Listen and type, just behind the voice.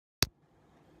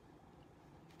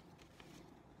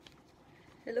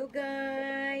Hello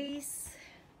guys!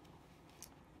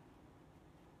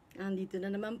 Andito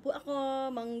na naman po ako,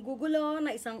 manggugulo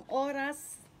na isang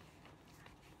oras.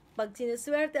 Pag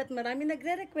sinuswerte at marami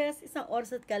nagre-request, isang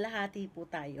oras at kalahati po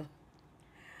tayo.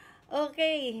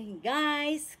 Okay,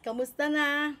 guys, kamusta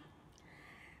na?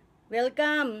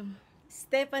 Welcome,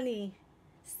 Stefanie.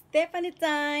 Stefanie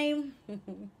time!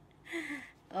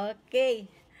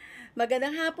 Okay,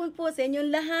 magandang hapon po sa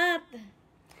inyong lahat.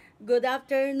 Good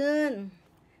afternoon.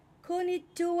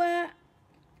 Konnichiwa.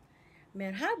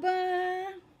 Merhaba.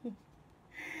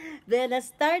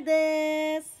 Buenas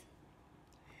tardes.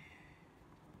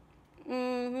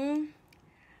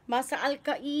 Masa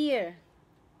alkair.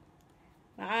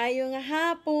 Maayong nga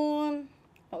hapon.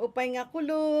 Maupay nga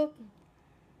kulop.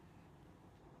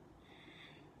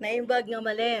 Naimbag nga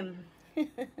malem.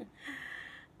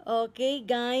 Okay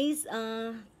guys,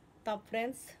 top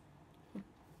friends.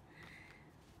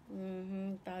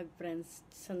 Tag friends.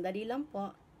 Sandali lang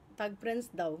po. Tag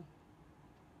friends daw.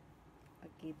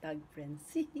 Okay, tag friends.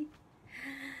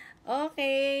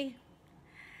 Okay.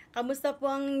 Kamusta po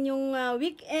ang inyong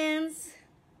weekends?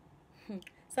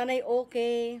 Sana'y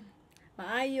okay.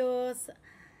 Maayos.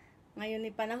 Ngayon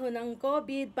ni panahon ng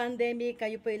COVID, pandemic,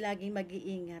 kayo po ay laging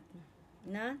mag-iingat.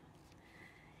 Na?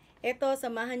 Eto,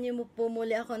 samahan niyo po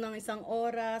muli ako ng isang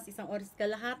oras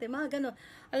kalahati, mga gano'n.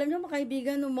 Alam niyo mga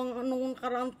kaibigan, nung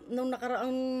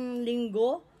nakaraang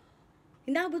linggo,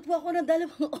 inabot po ako ng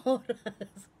 2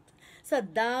 oras. Sa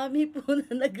dami po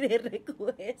na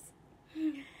nagre-request.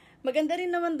 Maganda rin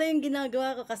naman daw yung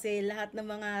ginagawa ko kasi lahat ng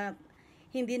mga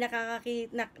hindi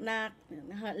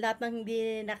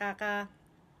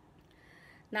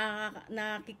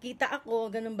nakikita ako,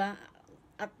 ganun ba?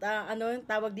 At ano yung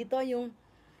tawag dito, yung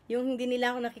hindi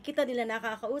nila ako nakikita, nila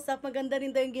nakakausap, maganda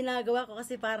rin daw yung ginagawa ko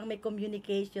kasi parang may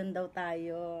communication daw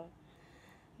tayo.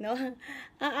 No?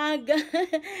 Aaga.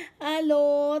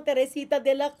 Hello, Teresita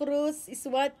de la Cruz is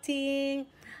watching.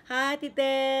 Hi,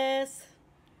 Tites.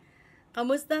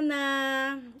 Kamusta na?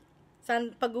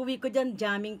 Pag-uwi ko dyan,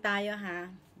 jamming tayo,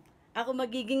 ha? Ako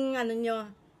magiging,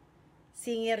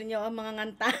 singer nyo, mga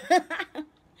nganta.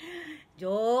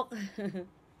 Joke.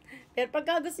 Pero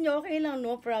pagka gusto nyo, okay lang,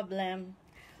 no problem.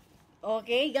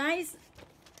 Okay, guys.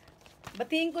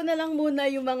 Batiin ko na lang muna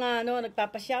yung mga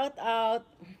nagpapa-shoutout.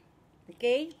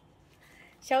 Okay?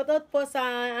 Shoutout po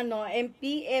sa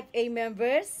MPFA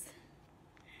members.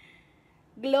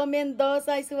 Glo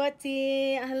Mendoza is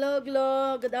watching. Hello,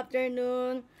 Glo. Good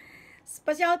afternoon.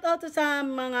 Pa-shoutout sa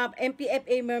mga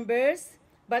MPFA members.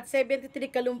 Bat 73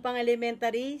 Kalumpang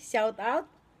Elementary, shoutout.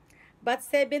 Bat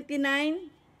 79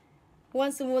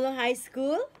 Juan Sumulong High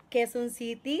School, Quezon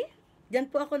City. Diyan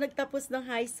po ako nagtapos ng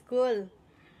high school.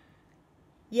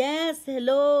 Yes,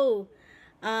 hello.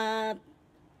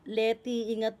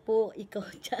 Letty, ingat po ikaw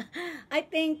dyan. Ay,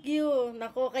 thank you.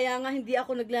 Nako, kaya nga hindi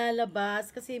ako naglalabas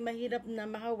kasi mahirap na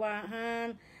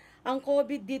mahawahan. Ang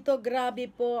COVID dito, grabe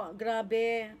po.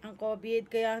 Grabe ang COVID.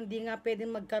 Kaya hindi nga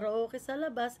pwedeng magkaraoke sa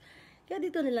labas. Kaya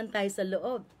dito nilang tayo sa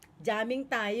loob.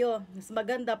 Jamming tayo. Mas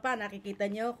maganda pa,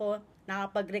 nakikita nyo ako.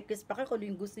 Nakapag-request pa kayo kung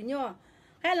yung gusto nyo.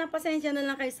 Kaya lang, pasensya na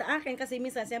lang kayo sa akin kasi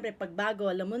minsan, siyempre, pagbago,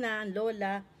 alam mo na,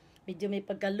 lola, medyo may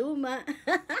pagkaluma.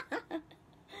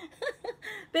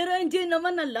 Pero enjoy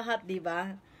naman ang lahat, di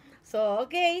ba? So,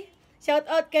 okay. Shout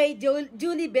out kay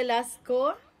Julie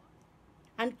Velasco.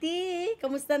 Auntie,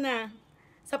 kamusta na?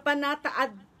 Sa panata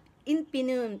ad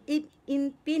infinitum.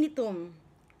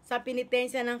 Sa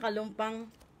penitensya ng Kalumpang,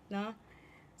 no?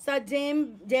 Sa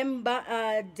Gem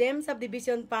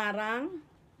Subdivision Parang,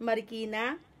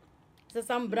 Marikina. Sa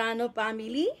Zambrano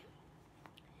family.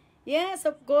 Yes,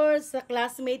 of course, sa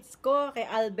classmates ko, kay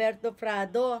Alberto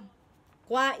Prado.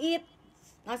 Kwait.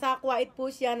 Nasa Kwait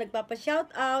po siya,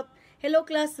 nagpapa-shoutout. Hello,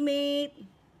 classmate.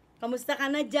 Kamusta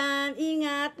ka na dyan?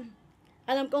 Ingat.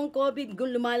 Alam kong COVID,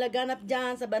 lumalaganap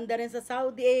dyan sa banda rin sa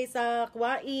Saudi, sa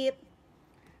Kwait.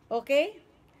 Okay?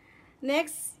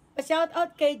 Next,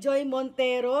 pa-shoutout kay Joy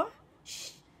Montero.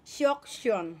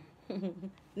 Shoksyon.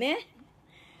 Ne?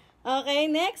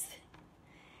 Okay, next.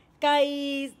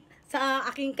 Sa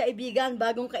aking kaibigan,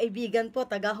 bagong kaibigan po,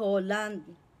 taga Holland.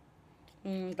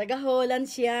 Taga Holland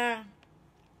siya.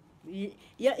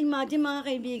 Imagine mga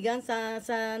kaibigan sa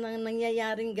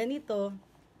nangyayaring ganito,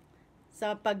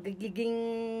 sa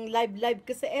pagiging live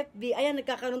ko sa FB, ayan,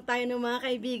 nagkakaroon tayo ng mga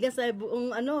kaibigan sa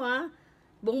buong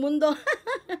buong mundo.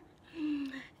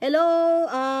 Hello,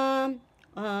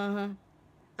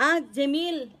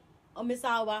 Jamil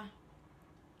Omisawa.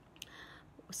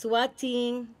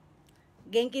 Swatching.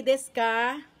 Genki desu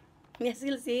ka?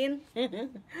 Yasilsin.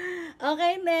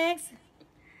 Okay, next.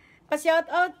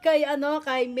 Pa-shoutout kay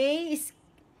May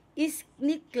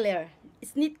Sneaker.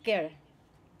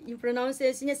 Yung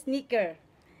pronunciation niya, sneaker.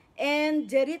 And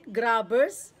Gerrit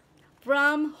Grabbers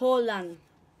from Holland.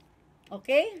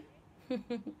 Okay?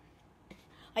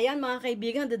 Ayan mga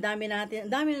kaibigan, dami na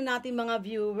natin mga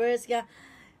viewers. Kaya,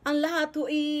 ang lahat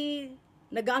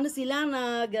nag-ano sila,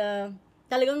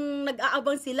 talagang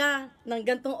nag-aabang sila ng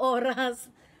gantong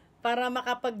oras para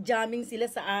makapag-jamming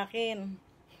sila sa akin.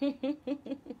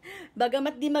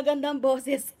 Bagamat di maganda ang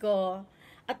boses ko,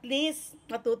 at least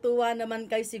natutuwa naman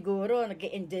kayo siguro,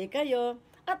 nag-e-enjoy kayo,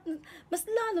 at mas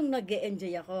lalong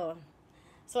nag-e-enjoy ako.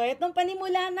 So, itong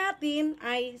panimula natin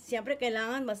ay siyempre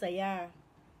kailangan masaya.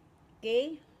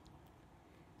 Okay?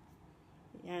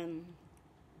 Yan.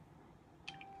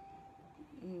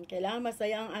 Kailangan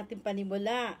masaya ang ating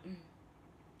panimula.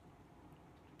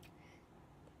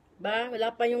 Ba, wala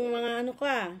pa yung mga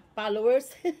followers.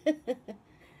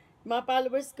 Mga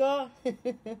followers ko.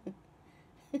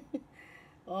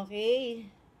 Okay.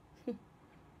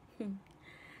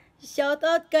 Shout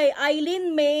out kay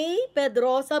Eileen May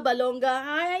Pedrosa Balonga.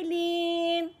 Hi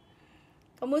Eileen!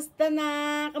 Kamusta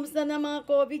na? Kamusta na mga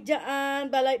COVID dyan?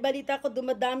 Balita ko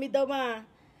dumadami daw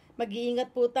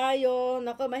Mag-iingat po tayo.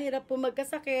 Nako, mahirap po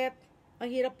magkasakit.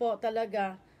 Mahirap po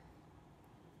talaga.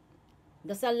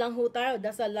 Dasal lang ho tayo.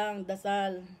 Dasal lang.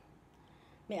 Dasal.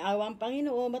 May awang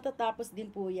Panginoon, matatapos din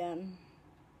po yan.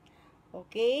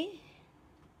 Okay?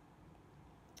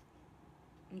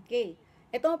 Okay.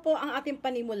 Ito po ang ating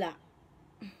panimula.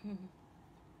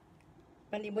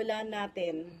 Panimula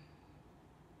natin.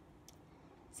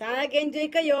 Sana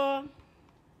nag-enjoy kayo.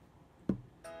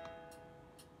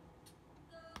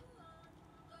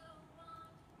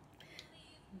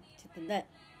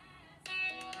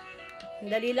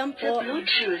 Dali lang po. Hello,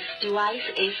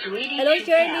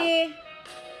 Shirley.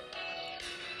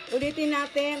 Ulitin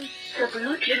natin. The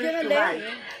Bluetooth device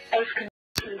is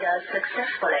connected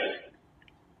successfully.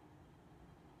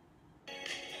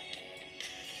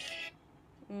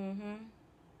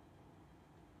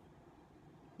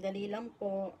 Dali lang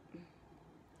po.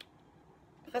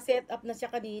 Naka-set up na siya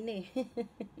kanina eh.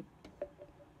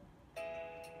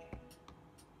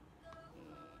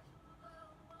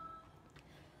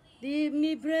 Leave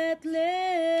me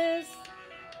breathless.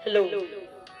 Hello.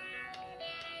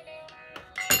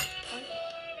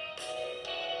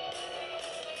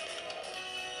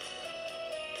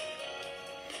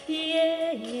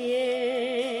 Yeah,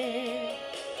 yeah.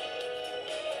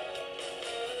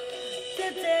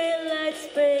 The daylight's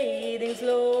fading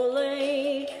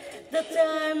slowly. The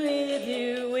time with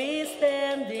you is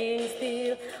standing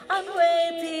still. I'm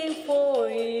waiting for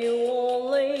you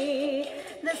only.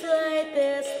 The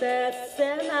slightest touch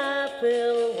and I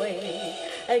feel away.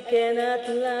 I cannot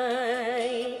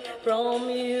lie from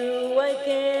you. I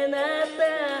cannot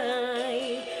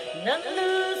die. Not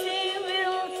losing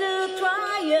will to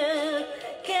try it.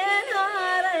 Can't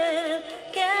hide it.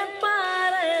 Can't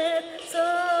fight it. So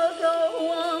go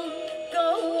on,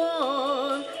 go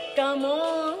on. Come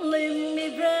on, leave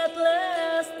me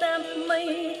breathless. Tempt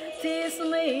me, tease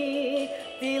me,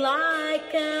 till I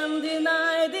can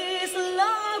deny this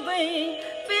loving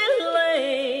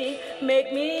feeling.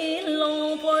 Make me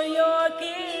long for your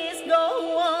kiss.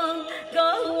 Go on,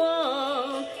 go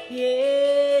on.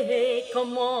 Yeah,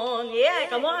 come on. Yeah,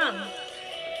 come on.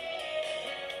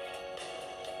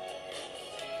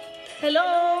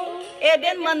 Hello,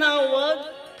 Eden Manawag.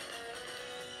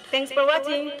 Thanks for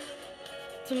watching.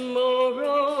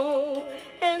 Tomorrow,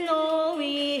 and all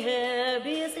we have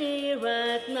is here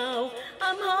right now.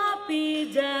 I'm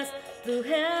happy just to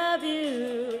have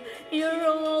you. You're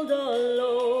all the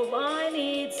love I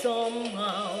need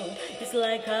somehow. It's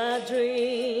like a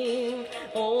dream,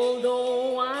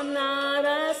 although I'm not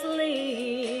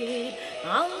asleep.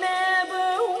 I'll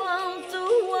never want to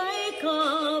wake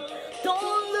up.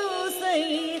 Don't lose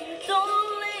it,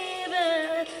 don't leave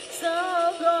it. So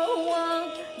go on,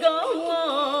 go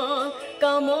on.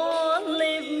 Come on,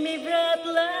 leave me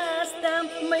breathless.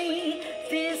 Tempt me,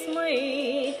 tease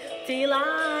me, till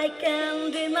I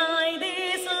can deny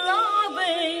this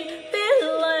loving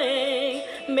feeling.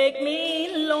 Make me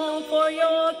long for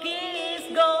your kiss.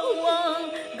 Go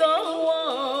on, go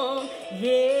on.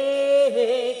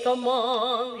 Yeah, come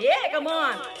on. Yeah, come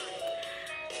on.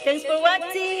 Thanks for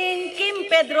watching. Kim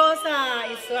Pedrosa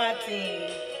is watching.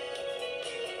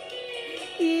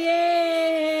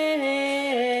 Yeah.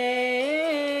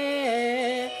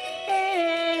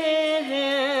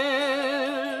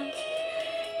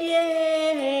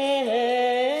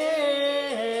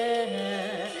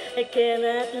 I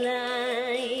cannot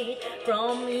lie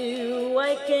from you.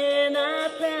 I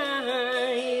cannot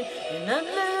hide. And I'm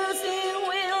losing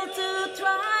will to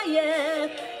try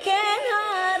it. Can't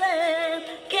hide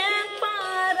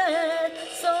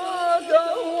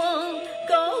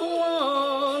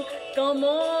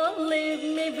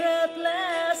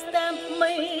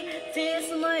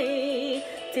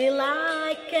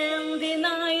I can't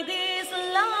deny this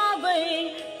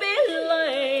loving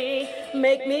feeling.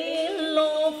 Make me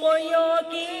long for your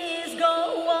kiss.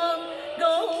 Go on,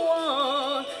 go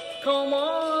on. Come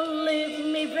on, leave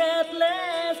me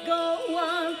breathless. Go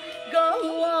on,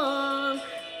 go on.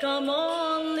 Come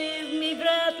on, leave me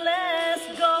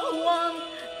breathless. Go on,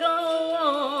 go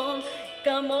on.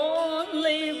 Come on,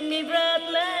 leave me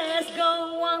breathless.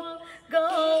 Go on, go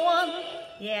on.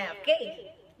 Yeah, okay.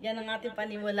 Yan ang ating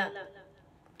panimula.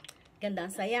 Ganda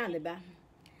ang saya, di ba?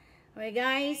 Okay,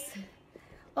 guys.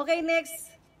 Okay,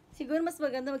 next. Siguro mas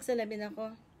maganda magsalamin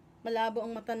ako. Malabo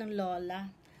ang mata ng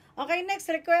lola. Okay, next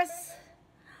request.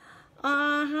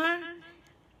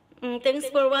 Thanks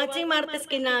for watching, Martes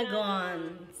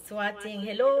Kinagon. Watching.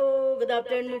 Hello, good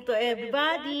afternoon to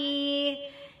everybody.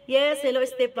 Yes, hello,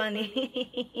 Stefanie.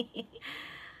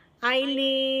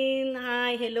 Eileen,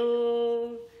 hi, hello.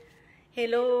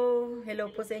 Hello,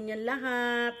 hello po sa inyong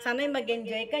lahat. Sana'y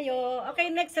mag-enjoy kayo. Okay,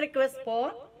 next request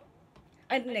po.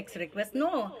 Ay, next request,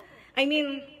 no. I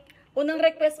mean, unang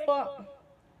request po.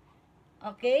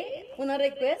 Okay, unang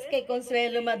request kay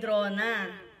Consuelo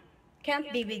Madrona.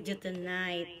 Can't be with you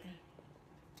tonight.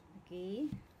 Okay.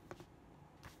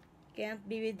 Can't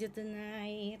be with you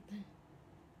tonight.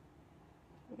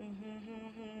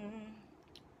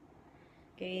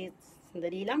 Okay,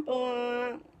 sandali lang po.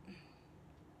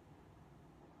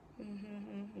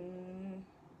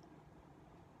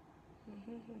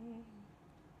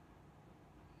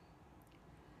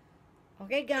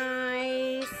 Okay,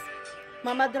 guys.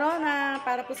 Mama Drona,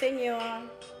 para po sa inyo.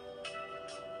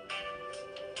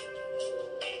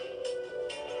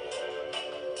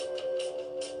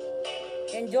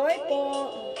 Enjoy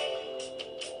po.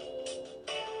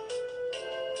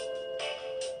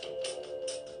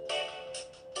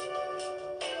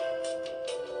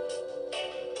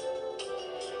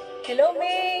 Hello,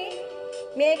 May.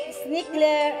 Meg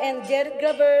Snickler and Jared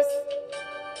Grubbers.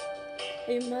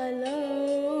 In my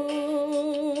love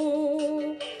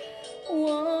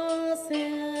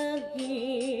wasn't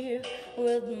here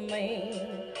with me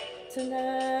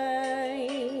tonight.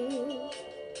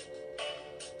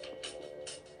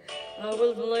 I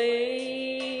will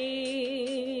play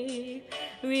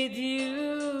with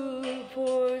you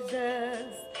for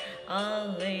just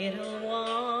a little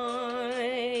while.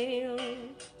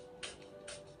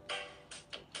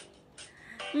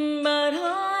 But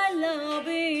I love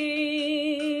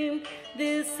him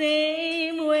the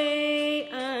same way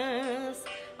as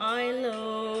I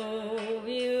love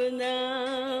you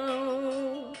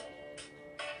now.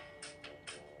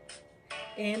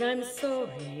 And I'm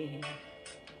sorry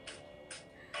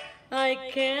I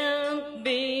can't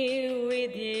be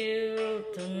with you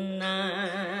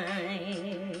tonight.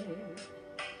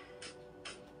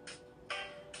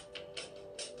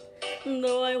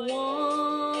 Though I want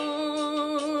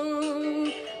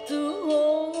to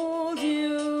hold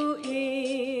you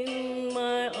in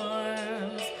my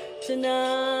arms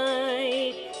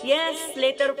tonight. Yes,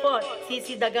 later po,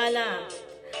 Sisi Dagala.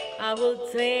 I will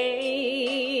take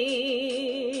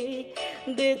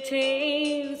the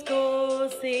chance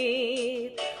 'cause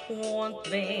it won't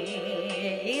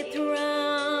be it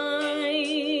right.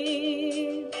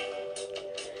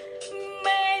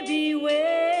 Maybe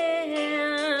when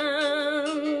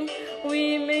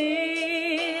we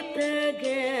meet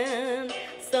again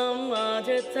some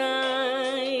other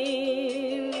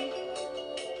time,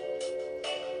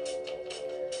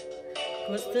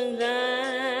 'cause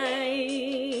tonight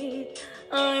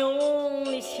I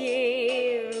only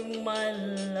share my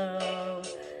love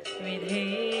with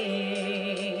him.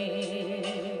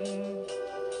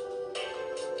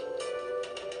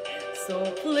 So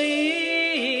please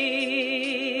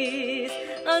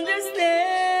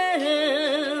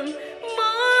understand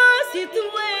my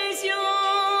situation.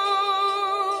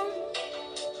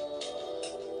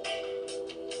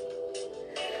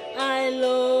 I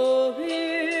love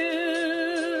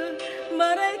you,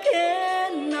 but I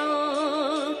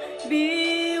cannot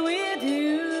be with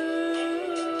you.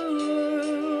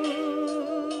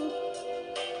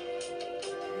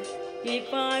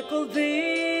 If I could be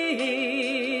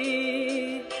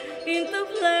in two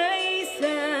places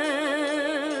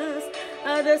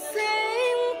at the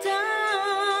same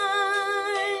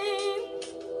time,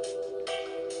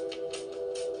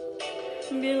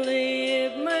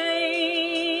 believe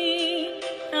me,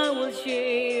 I will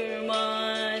share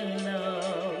my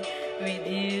love with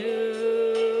you.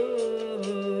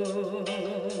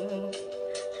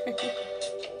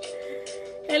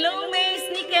 Hello, May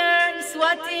Sneaker is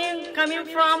watching, coming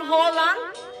from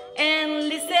Holland. And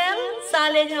Lisel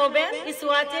Saleh Hoben is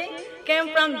watching,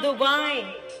 came from Dubai.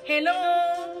 Hello.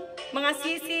 Mga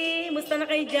sisi, musta na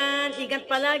kayo dyan? Ingat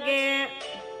palagi.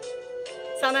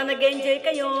 Sana nag-enjoy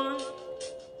kayo.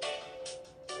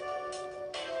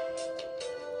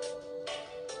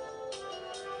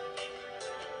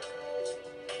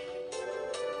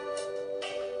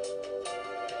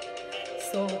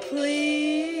 So please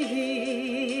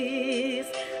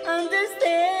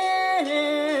understand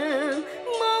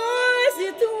my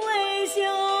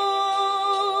situation.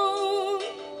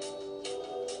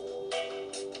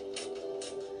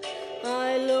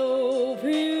 I love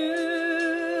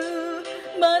you,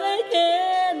 but I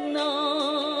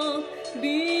cannot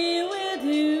be with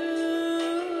you.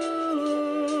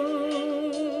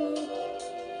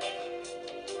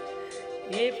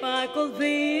 If I could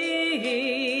be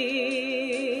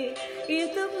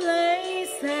into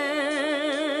places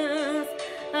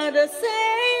at the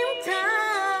same time,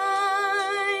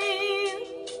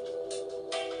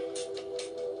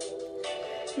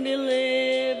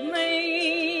 believe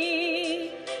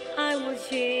me, I will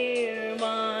share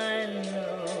my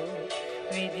love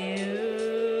with you.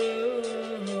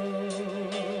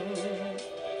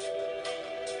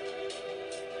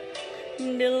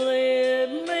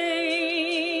 Believe me,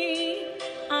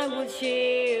 I will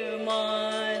share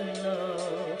my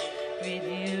love with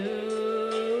you.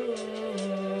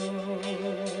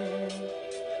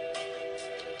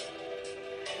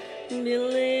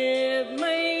 Believe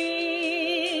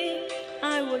me,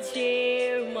 I will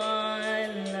share my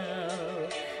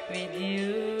love with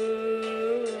you.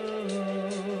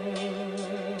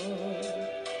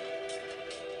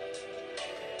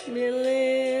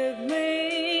 Believe me,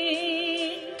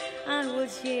 I will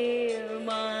share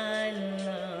my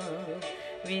love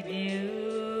with you.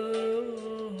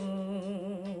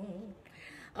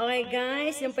 Okay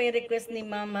guys, yung pa yung request ni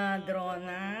Mama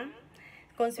Drona,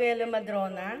 Consuelo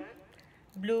Madrona,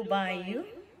 Blue Bayou.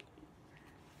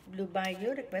 Blue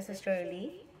Bayou, request sa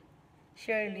Shirley.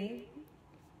 Shirley.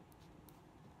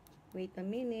 Wait a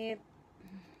minute.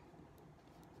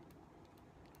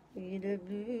 With a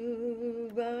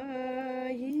blue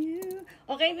bayou.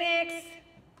 Okay, next.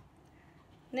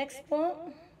 Next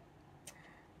po.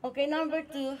 Okay, number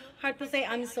 2. Hard to say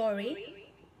I'm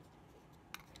sorry.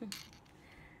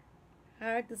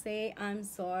 Hard to say I'm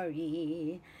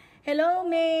sorry. Hello,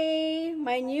 May.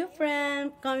 My new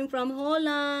friend coming from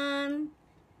Holland.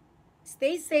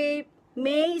 Stay safe.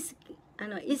 May is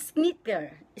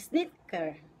Snicker.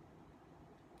 Snicker.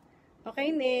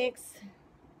 Okay, next.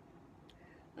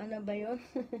 Ano ba yun?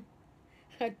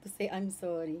 Hard to say I'm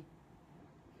sorry.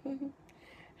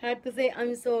 Hard to say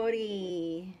I'm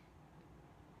sorry.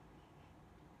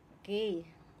 Okay.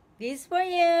 This for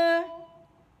you.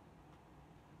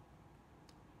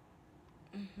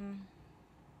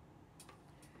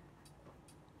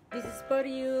 This is for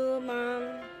you,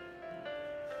 Mom.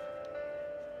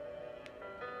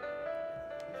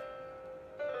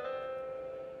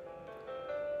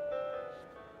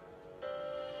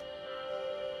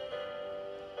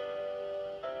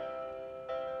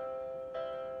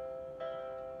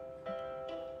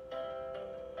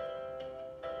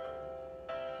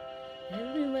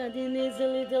 Everybody needs a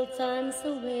little time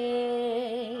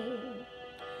away.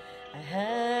 I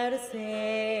had to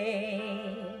say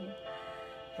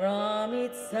from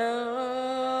each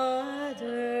other.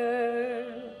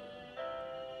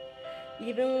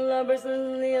 Even lovers a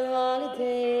little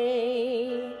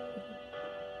holiday.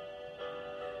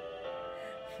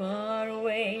 Far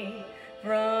away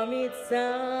from each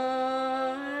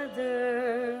other.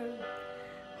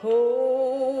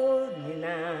 Hold me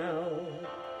now.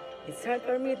 It's hard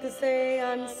for me to say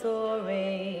I'm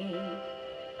sorry.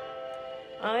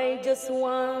 I just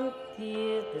want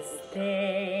you to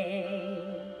stay.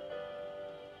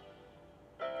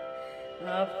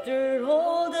 After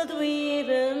all that we've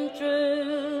been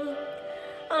through,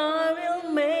 I will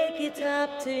make it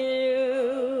up to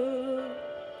you.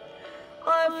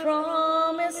 I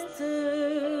promise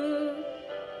to.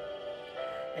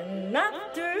 And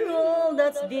after all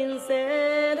that's been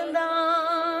said and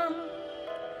done,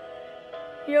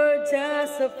 you're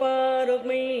just a part of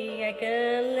me I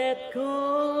can't let go.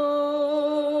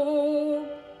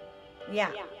 Yeah.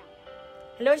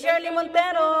 Hello, Shirley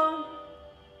Montero.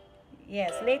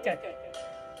 Yes, later.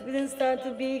 We didn't start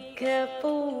to be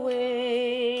careful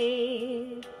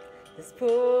away. Just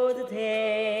for the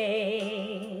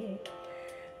day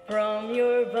from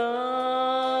your body.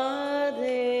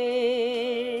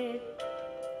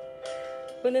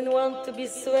 Wouldn't want to be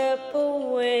swept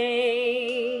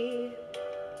away.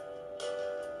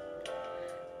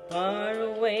 Far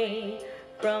away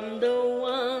from the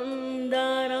one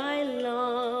that I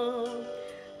love.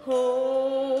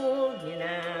 Hold me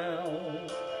now.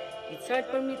 It's hard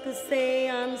for me to say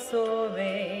I'm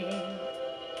sorry.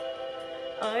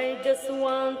 I just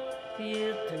want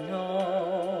you to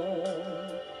know.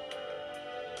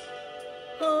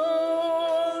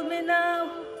 Hold me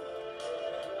now.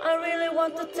 I really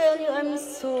want to tell you I'm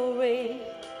sorry.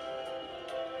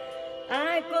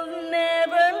 I could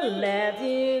never let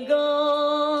you go.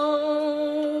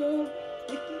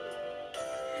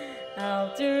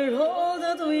 After all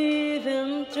that we've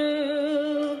been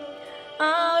through,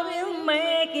 I will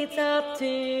make it up to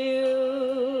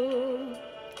you.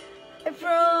 I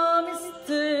promise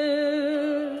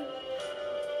to.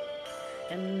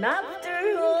 And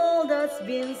after all that's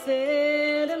been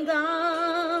said and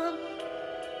done,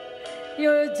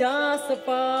 you're just a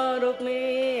part of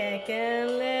me I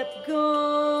can't let go.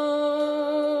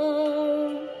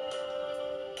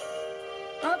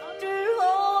 After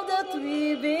all that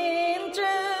we've been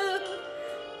through,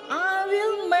 I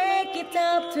will make it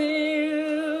up to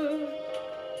you.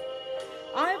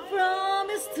 I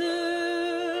promise to.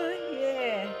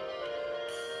 Yeah.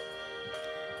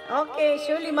 Okay,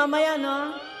 surely mamaya,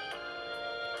 no?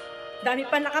 Dami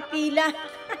pa nakapila.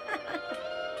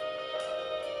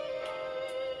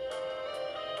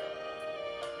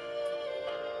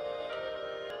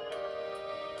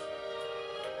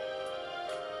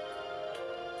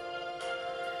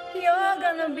 You're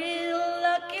gonna be the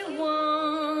lucky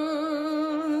one.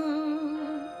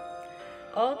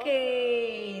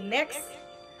 Okay, next.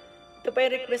 Ito pa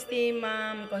yung request ni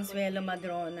Ma'am Consuelo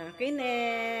Madrona. Okay,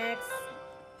 next.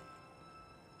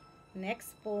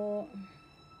 Next po.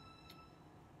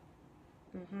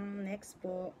 Next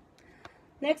po.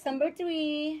 Next, number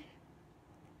 3.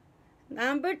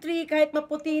 Number 3, kahit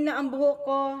maputi na ang buhok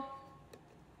ko.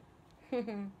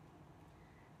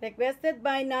 Requested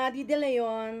by Nadi De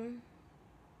Leon.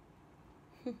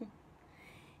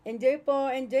 Enjoy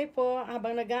po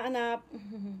habang nag-aanap.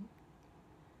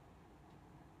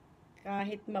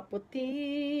 Kahit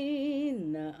maputi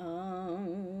na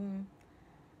ang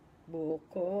buhok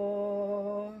ko.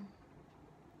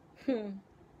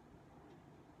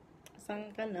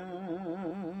 Saan ka na?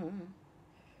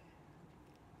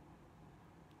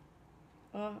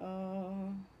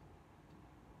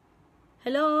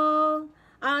 Hello?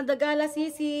 Dagala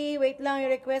Sisi, wait lang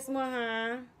yung request mo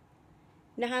ha.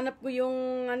 Nahanap ko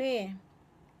yung ano eh.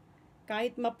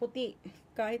 Kahit maputi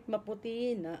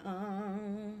na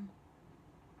ang.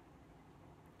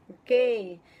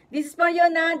 Okay. This is for you,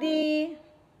 Nadi.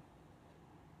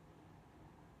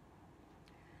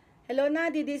 Hello,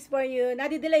 Nadi. This is for you.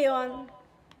 Nadi De Leon.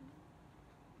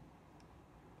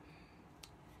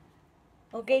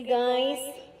 Okay, guys.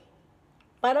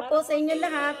 Para po sa inyo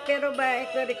lahat, pero ba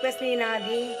ito request ni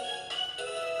Nadi?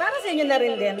 Para sa inyo na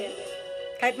rin din.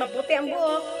 Kahit maputi ang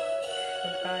buhok.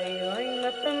 Kung tayo ay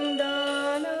matanda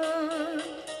na,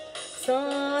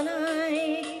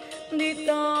 sana'y di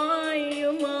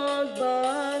tayo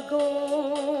magbago.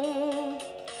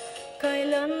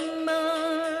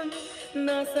 Kailanman,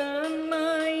 nasaan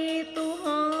may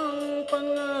tuhang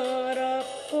pangarap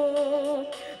ko,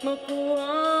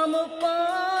 makuha mo pa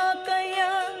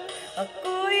kaya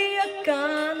ako'y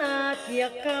akan at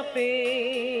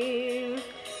yakapin.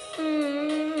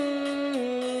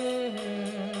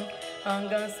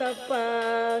 Hanggang sa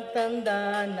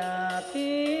pagtanda natin,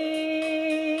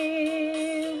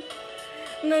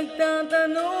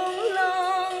 nagtatanong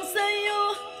lang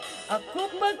sa'yo, ako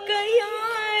pa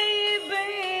kaya'y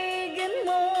ibigin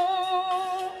mo?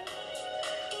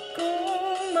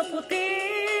 Kung maputi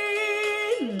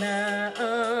na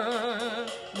ang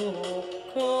buhok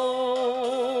ko,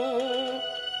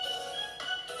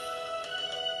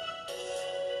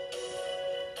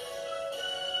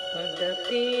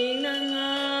 pagdating ng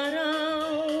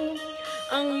araw,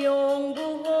 ang iyong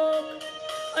buhok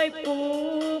ay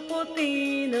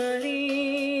puputi na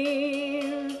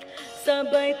rin.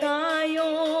 Sabay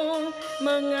tayong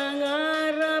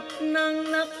mangangarap ng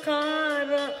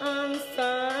nakaraan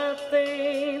sa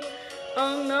atin.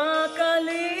 Ang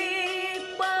nakalipas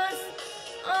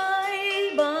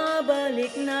ay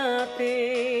babalik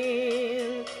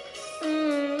natin.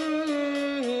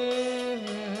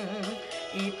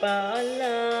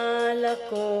 Ipaalala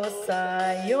ko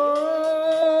sa'yo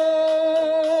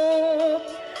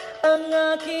ang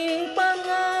aking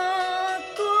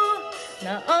pangako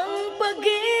na ang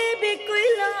pag-ibig ko'y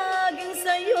laging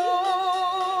sa'yo.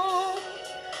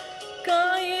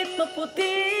 Kahit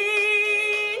maputi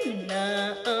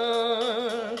na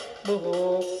ang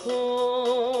buhok ko.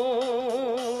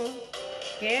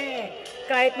 Yeah.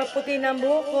 Kahit maputi na ang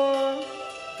buhok ko,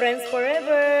 friends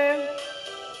forever.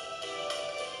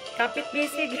 Kapit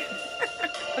bisig.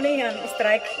 Ano yan?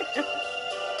 Strike?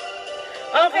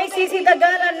 Okay, Sisi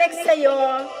Dagala, next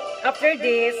sa'yo. After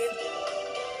this.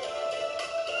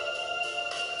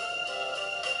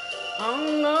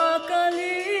 Ang nakalipas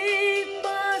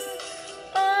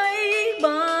ay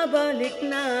babalik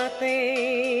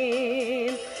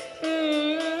natin.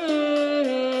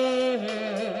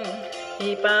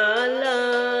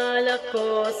 Ipaalala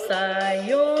ko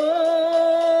sa'yo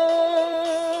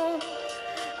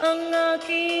ang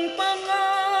aking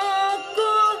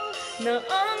pangako na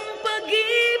ang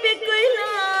pag-ibig ko'y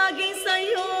laging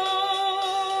sa'yo.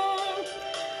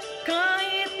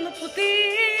 Kahit maputi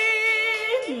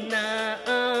na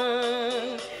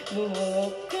ang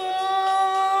buhok ko,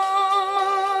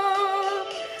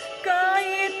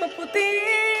 kahit maputi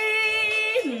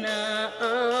na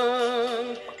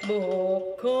ang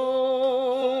buhok ko.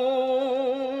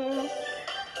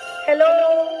 Hello!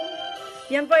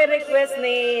 Yan po ay request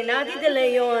ni Nadi De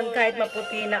Leon, kahit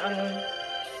maputi na ang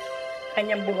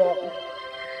kanyang buhok.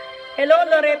 Hello,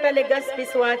 Loretta Legaspi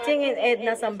is watching and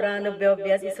Edna Zambrano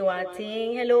Belvias is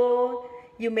watching. Hello,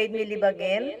 you made me live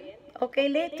again. Okay,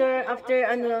 later, after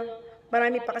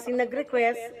marami pa kasing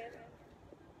nag-request.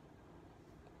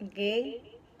 Okay.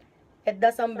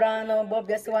 Edna Zambrano,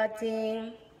 Belvias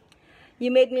watching.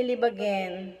 You made me live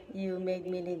again. You made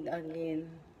me live again.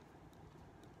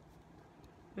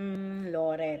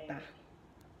 Loretta.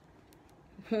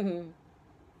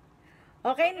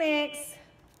 Okay, next.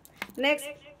 Next,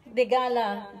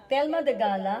 Degala. Telma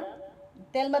Degala.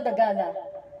 Telma Degala.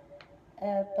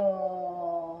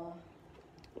 Eto.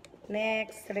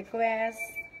 Next request.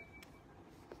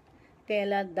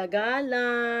 Tela Dagala.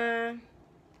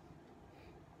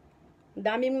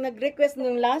 Dami mong nag-request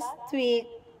nung last week.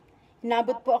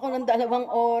 Inabot po ako ng 2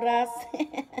 oras.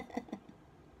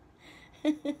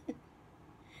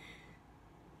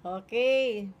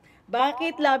 Okay.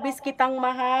 Bakit labis kitang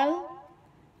mahal?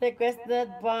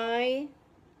 Requested by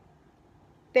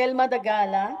Telma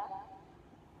Dagala.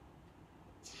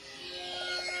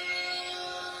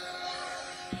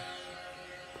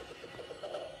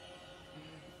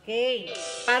 Okay.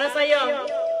 Para sa'yo,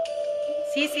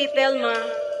 Sisi Telma.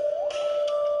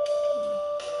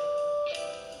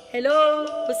 Hello,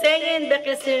 Hussein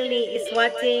Bekesirli is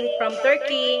watching from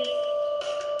Turkey.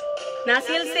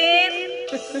 Nasilsin.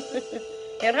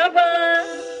 Merhaba.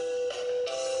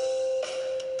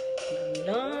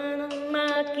 Wala nang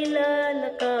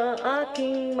makilala ka,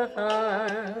 aking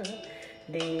mahal.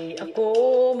 Di ako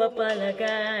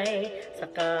mapalagay sa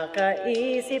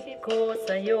kakaisip ko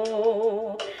sa'yo.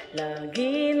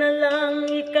 Lagi na lang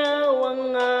ikaw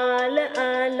ang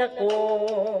alaala ko.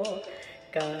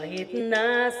 Kahit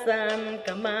nasan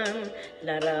ka man,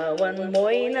 larawan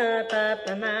mo'y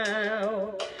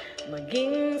natatanaw.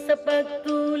 Maging sa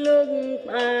pagtulog,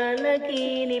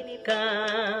 panaginip ka.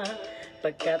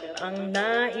 Pagkat ang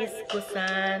nais ko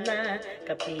sana,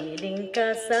 kapiling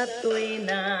ka sa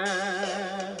tuwina.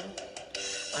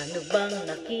 Ano bang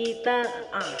nakita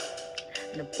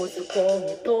ng puso kong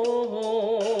ito?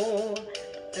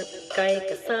 At kay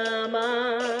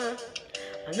kasama,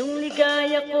 anong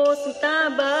ligaya ko sinta,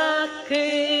 bakit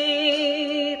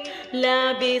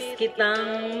labis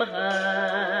kitang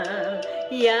mahal?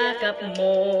 Yakap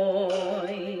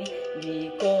mo'y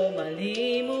di ko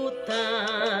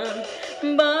malimutan.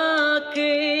 Bakit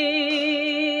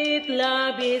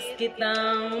labis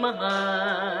kitang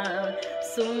mahal?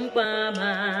 Sumpa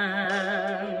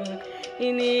man,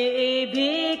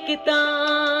 iniibig kita.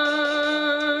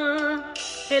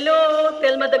 Hello,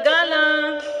 Telma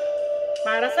Dagala.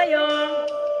 Para sa'yo.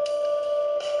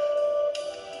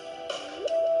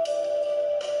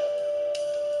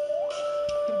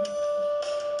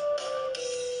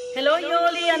 Hello,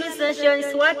 Yoli. Ano session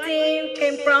is watching?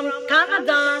 Came from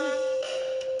Canada.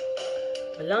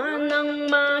 Wala nang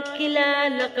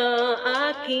makilala ka,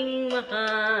 aking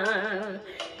mahal.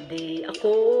 Di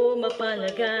ako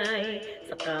mapalagay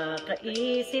sa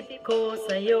kakaisip ko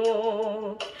sa'yo.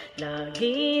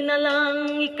 Lagi na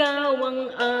lang ikaw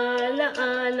ang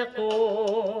alaala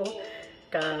ko.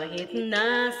 Kahit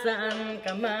nasaan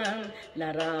ka man,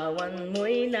 larawan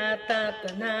mo'y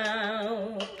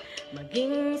natatanaw.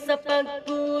 Maging sa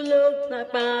pagtulog na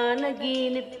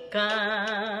panaginip ka.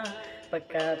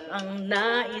 Pagkat ang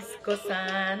nais ko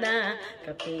sana,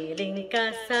 kapiling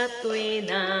ka sa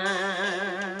tuwina.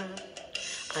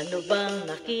 Ano bang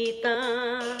nakita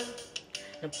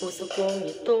ng puso kong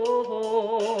ito?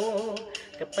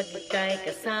 Kapag ika'y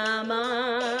kasama,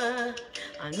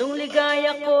 anong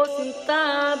ligaya ko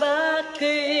sinta,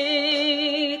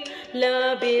 bakit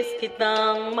labis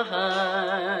kitang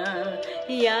mahal?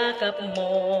 Yakap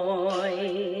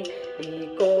mo'y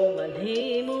di ko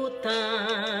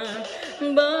malimutan.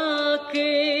 Bakit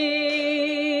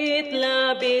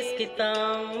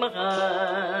kitang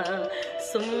mahal,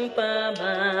 sumpa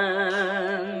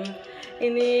man.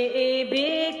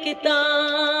 Iniibig kita,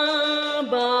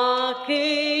 bakit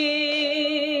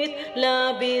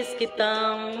labis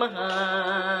kitang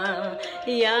mahal?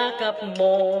 Yakap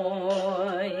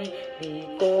mo'y di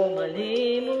ko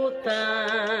malimutan.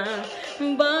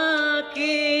 Bakit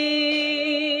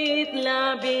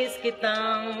labis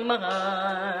kitang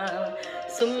mahal,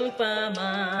 sumpa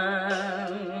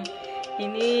man.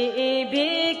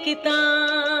 Iniibig kita,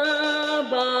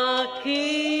 bakit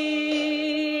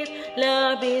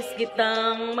labis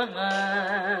kitang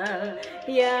mahal?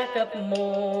 Yakap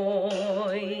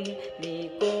mo'y di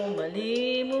ko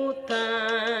malimutan.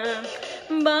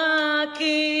 Bakit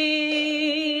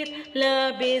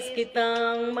labis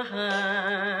kitang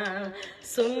mahal,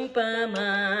 sumpa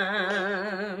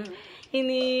man.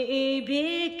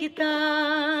 Iniibig kita.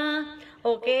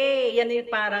 Okay, yan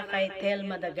yung para kay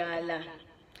Telma Dagala.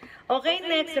 Okay,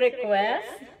 next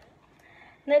request.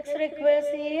 Next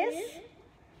request is...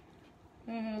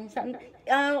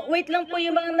 wait lang po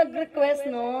yung mga nag-request,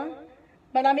 no?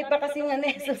 Marami pa kasi nga na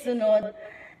susunod.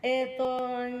 Ito,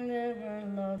 never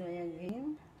loved me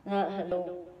again.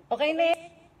 Hello. Okay, next.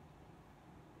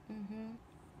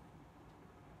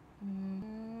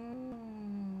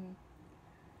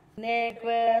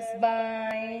 Request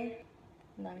by...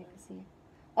 Dami kasi.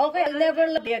 Okay, I'll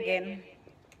never love you again.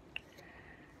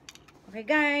 Okay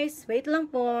guys, wait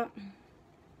lang po.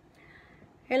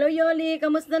 Hello Yoli,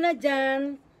 kamusta na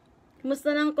dyan?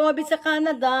 Kamusta ng COVID sa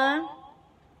Canada?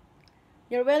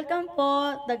 You're welcome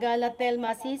po, Dagala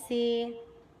Telma Sisi.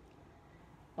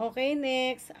 Okay,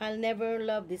 next. I'll never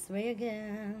love this way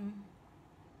again.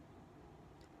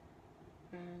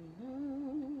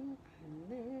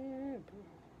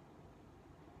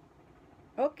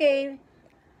 Okay.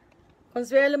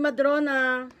 Consuelo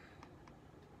Madrona.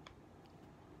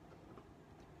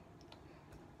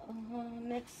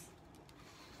 Next.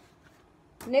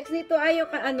 Next nito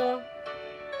ayo ka ano.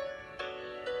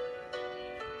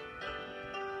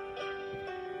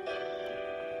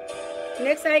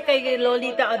 Next ay kay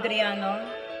Lolita Adriano.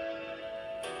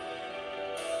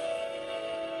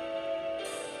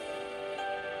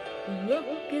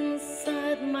 Look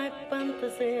inside my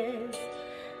fantasies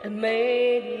and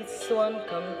made each one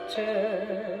come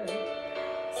true.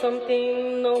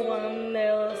 Something no one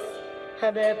else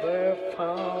had ever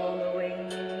found a way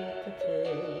to do.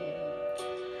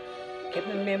 Keep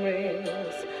the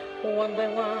memories one by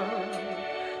one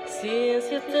since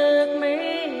you took me.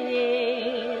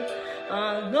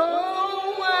 I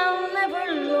know I'll never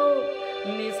love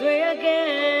this way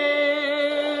again.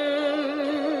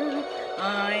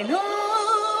 I know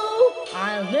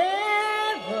I'll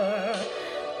never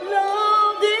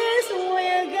love this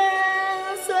way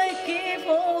again. So I keep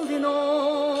holding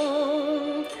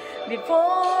on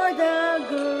before the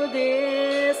good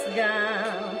is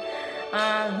gone.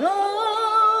 I know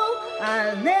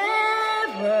I'll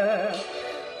never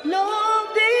love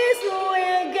this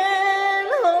way again.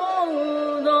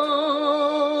 Hold on,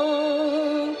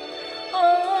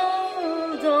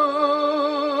 hold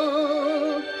on,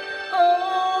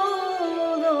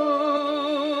 hold on.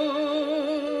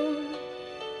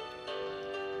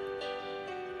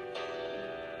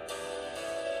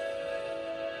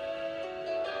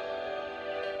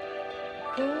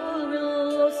 Who will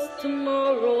lose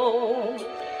tomorrow?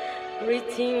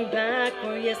 Reaching back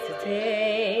for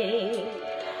yesterday,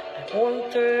 I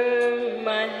won't turn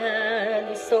my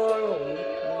head in sorrow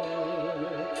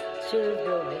to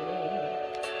go.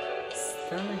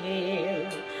 Stand here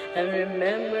and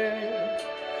remember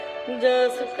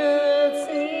just a good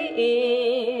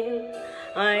scene.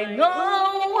 I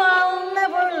know I'll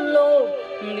never love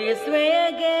this way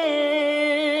again.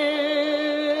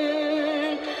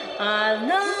 I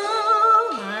know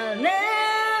I'll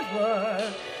never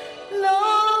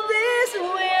love this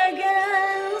way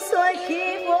again, so I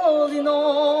keep holding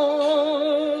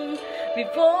on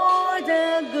before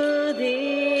the good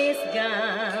is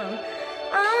gone.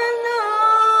 I know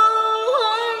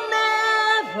I'll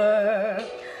never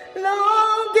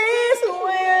love this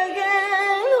way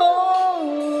again.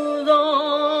 Hold on,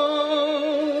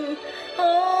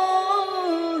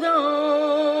 hold on,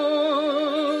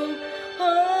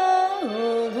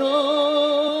 hold on.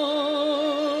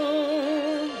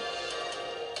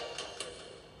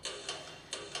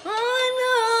 I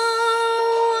know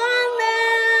I'll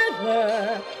never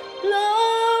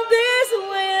love this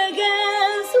way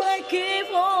again, so I keep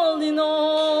holding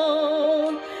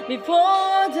on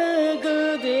before the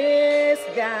good is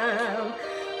gone.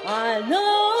 I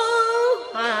know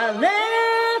I'll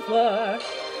never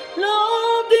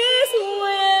love this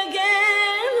way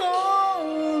again.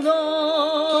 Hold on.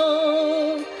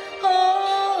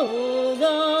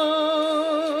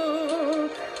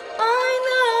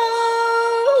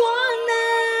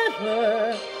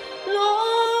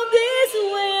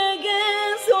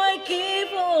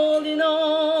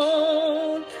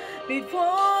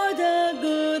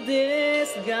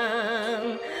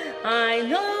 gone. I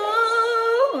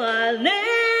know I'll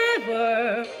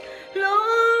never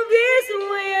love this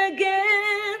way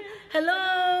again. Hello,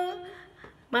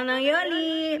 Manang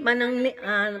Yoli,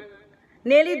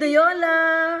 Nelly Doyola,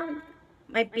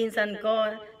 may pinsan ko.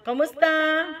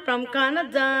 Kamusta? From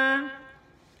Canada.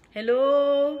 Hello,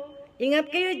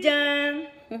 ingat kayo dyan.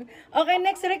 Okay,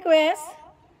 next request.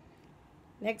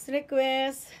 Next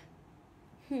request.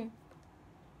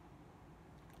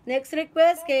 Next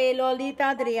request kay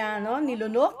Lolita Adriano,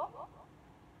 nilunok.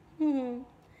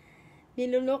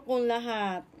 Nilunok kong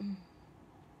lahat.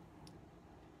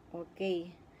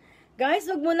 Okay. Guys,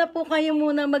 wag muna po kayo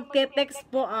muna magte-text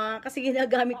po kasi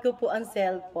ginagamit ko po ang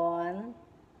cellphone.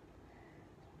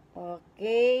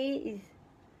 Okay.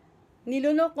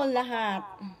 Nilunok kong lahat.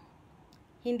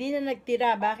 Hindi na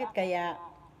nagtira. Bakit kaya?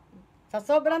 Sa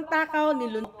sobrang takaw,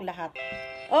 nilunok lahat.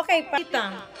 Okay,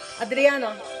 Pita.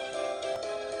 Adriano.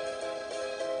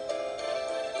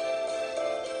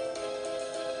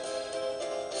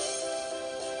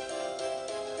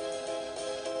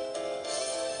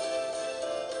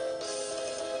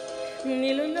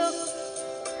 Nilunok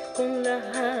kong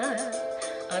lahat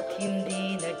at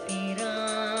hindi nagtira.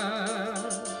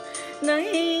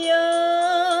 Nahiya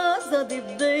sa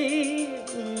dibdib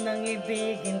nang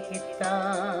ibigin kita.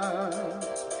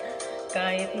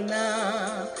 Kahit na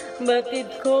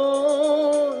batid ko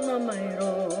na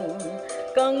mayroon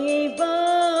kang iba,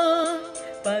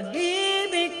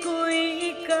 pag-ibig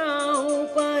ko'y ikaw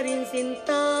pa rin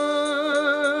sinta.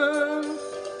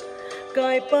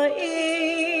 Kay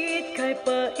pait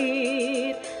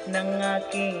ng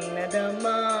aking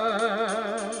nadama,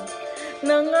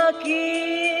 ng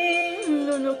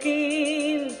aking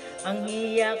lunukin ang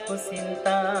iyak ko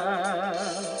sinta.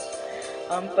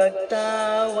 Ang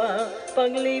pagtawa,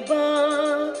 pagliba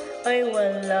ay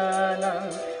wala ng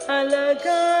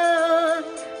halaga,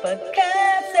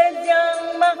 pagkat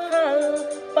sadyang mahal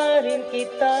pa rin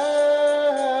kita.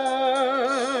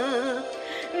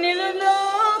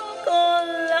 Nilunok ko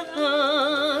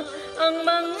lahat ang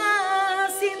mga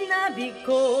sinabi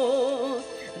ko,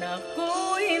 na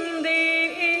ako hindi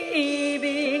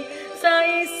iibig sa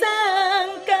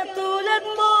isang katulad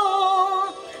mo.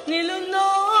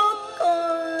 Nilunok ko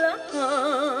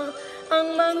lahat ang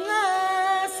mga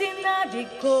sinabi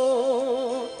ko,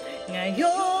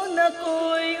 ngayon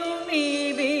ako'y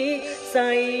umibig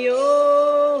sa iyo.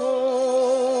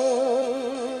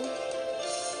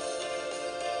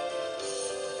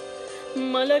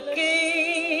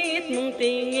 Malakit mong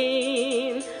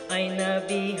tingin ay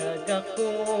nabihag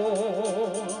ako,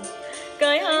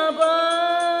 kaya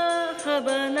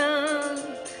haba ng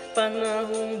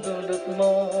panahong dulot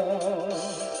mo.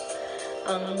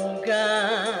 Ang muga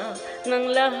ng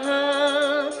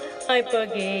lahat ay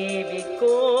pag-ibig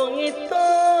kong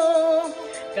ito,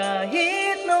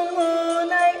 kahit nung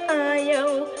una'y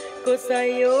ayaw ko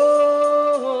sa'yo.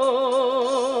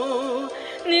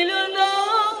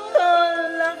 Nilunok ko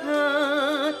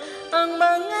lahat ang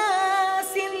mga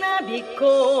sinabi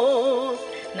ko,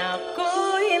 na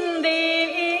ako hindi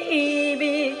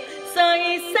iibig sa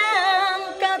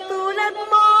isang katulad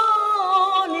mo.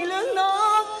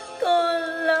 Nilunok ko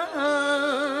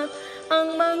lahat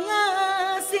ang mga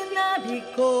sinabi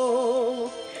ko,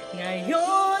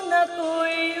 ngayon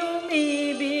ako'y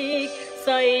umibig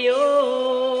sa iyo.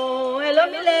 Hello,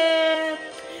 Milet!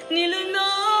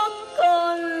 Nilunok ko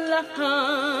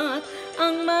lahat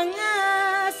ang mga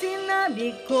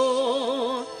sinabi ko,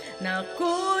 na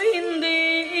ako'y hindi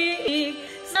iibig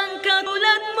sa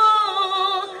katulad mo.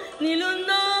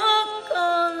 Nilunok ko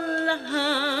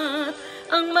lahat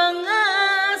ang mga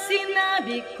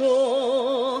sinabi ko,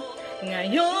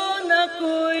 ngayon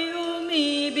ako'y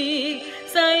umibig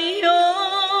sa iyo.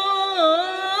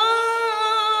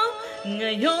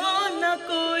 Ngayon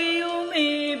ako'y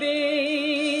umibig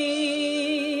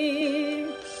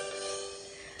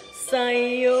sa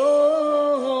iyo.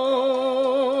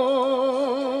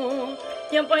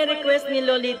 Yan po ay request ni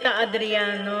Lolita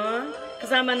Adriano.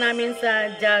 Kasama namin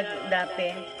sa JAG dati.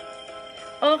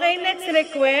 Okay, next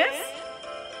request.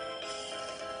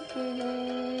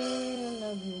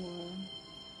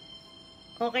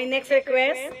 Okay, next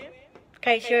request.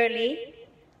 Kay Shirley.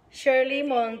 Shirley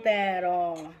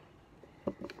Montero.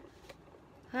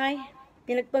 Hi,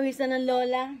 pinagpawisan ng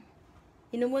Lola.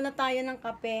 Inom muna tayo ng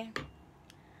kape.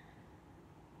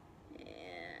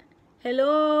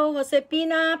 Hello,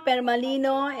 Josepina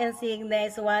Permalino and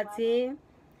Signes Watsi.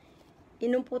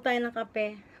 Inom po tayo ng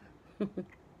kape.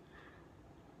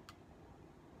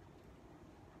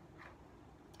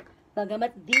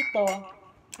 Bagamat dito,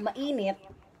 mainit,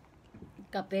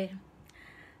 kape.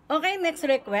 Okay, next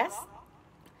request.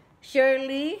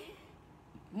 Shirley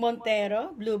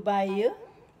Montero, Blue Bayou.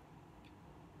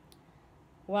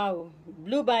 Wow,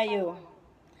 Blue Bayou.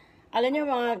 Alam niyo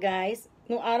mga guys,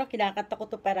 nung araw kinakanta ko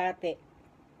to parate.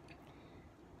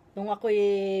 Nung ako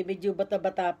medyo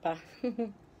bata-bata pa.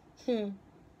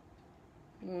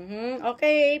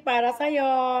 Okay, para sa'yo.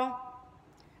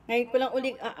 Ngayon ko lang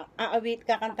ulit aawit,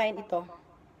 kakantahin ito.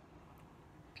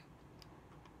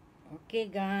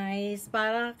 Okay guys,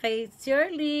 para kay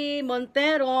Shirley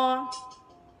Montero.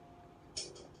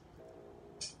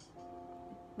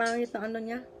 Pangit na ano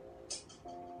niya?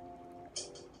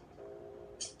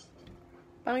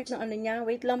 Pangit na ano niya?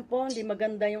 Wait lang po, hindi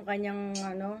maganda yung kanyang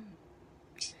ano,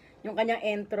 yung kanyang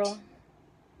intro.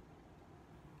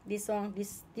 This song,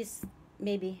 this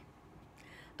maybe.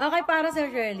 Okay, para sa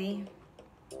Shirley.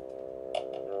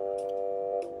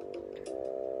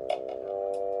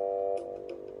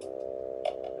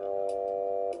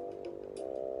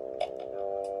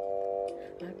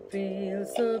 I feel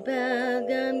so bad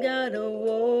and got a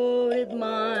worried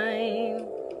mind.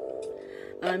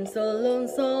 I'm so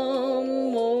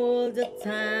lonesome all the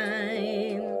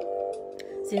time.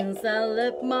 Since I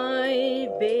left my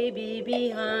baby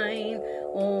behind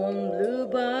on Blue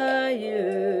Bayou.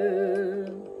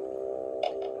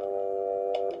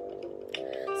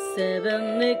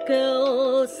 7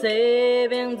 nickels,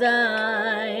 7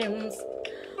 dimes,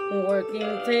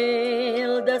 working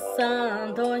till the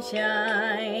sun don't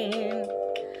shine.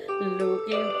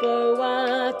 Looking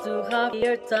forward to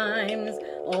happier times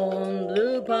on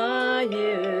Blue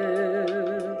Bayou.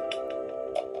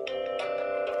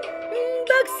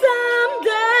 But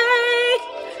someday,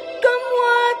 come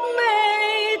what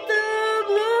may, to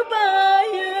Blue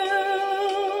Bayou,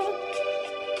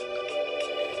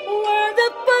 where the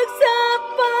bugs are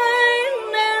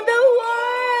fine and the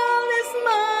world is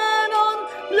mine on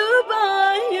Blue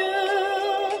Bayou,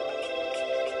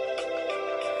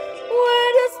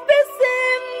 where the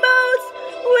fishing boats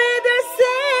with their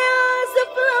sails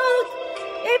afloat.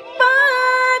 If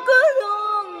I could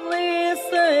only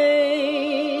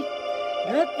say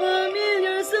that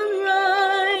familiar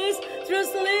sunrise through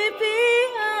sleepy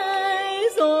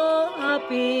eyes, oh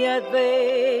happy at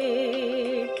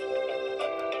bay.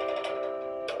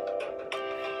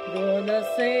 Gonna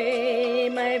see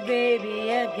my baby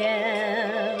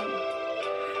again.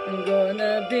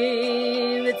 Gonna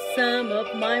be with some of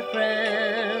my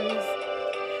friends.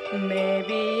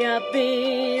 Maybe I'll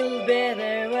feel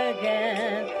better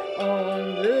again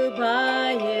on Blue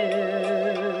Bayou.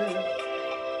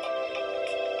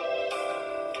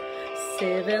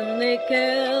 7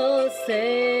 nickels,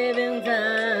 7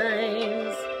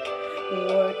 dimes,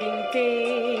 working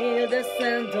till the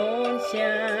sun don't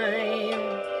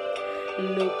shine.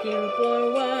 Looking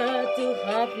forward to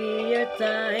happier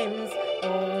times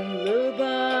on Blue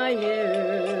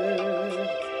Bayou.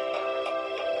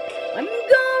 I'm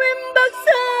going back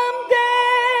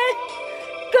someday,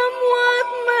 come what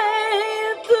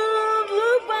may, to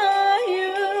Blue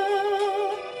Bayou,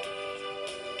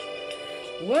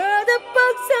 where the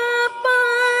bugs are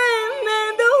fine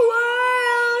and the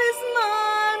world is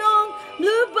mine on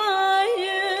Blue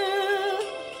Bayou,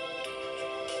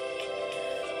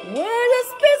 where the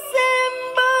fishing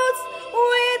boats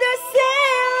with their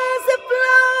sails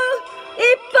afloat.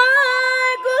 If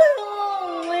I could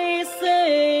only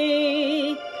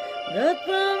say that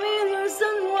familiar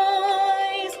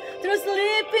sunrise through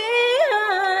sleepy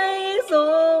eyes,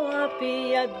 oh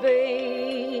happy at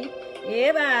bay.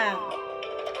 Yeah.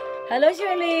 Hello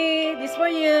Shirley, this for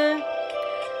you.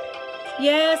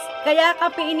 Yes, kaya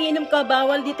kape iniinom ka,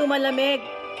 bawal dito malamig.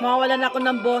 Mawawalan ako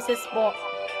ng boses po.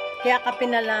 Kaya kape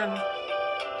na lang.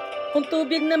 Kung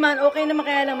tubig naman, okay naman,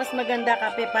 kaya lang mas maganda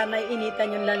kape para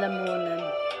naiinitan yung lalamunan.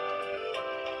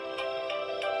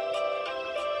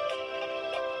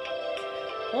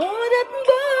 Oh, that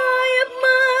boy of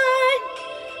mine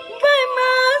by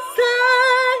my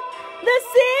side, the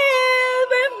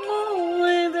silver moon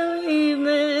in the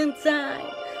evening time.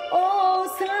 Oh,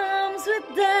 some sweet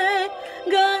day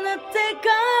gonna take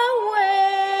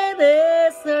away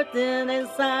the certain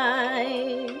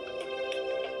inside.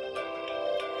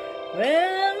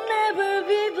 Will never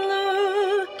be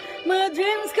blue, my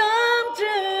dreams come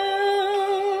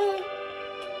true.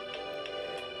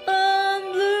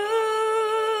 On Blue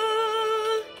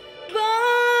Bayou.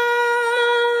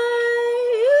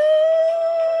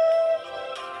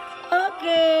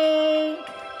 Okay.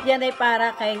 Yan ay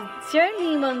para kay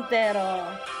Shirley Montero,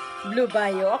 Blue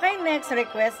Bayou. Okay, next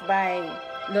request by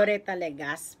Loretta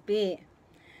Legaspi.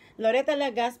 Loretta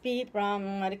Legaspi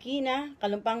from Marikina,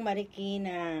 Kalumpang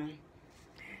Marikina.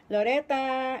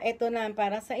 Loretta, ito na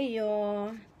para sa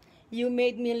iyo. You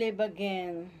made me live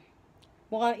again.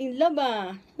 Mukhang in love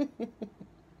ah.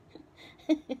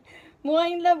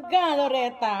 Mukhang in love ka,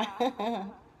 Loretta.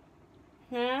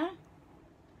 Ha?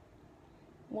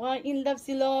 Mukhang in love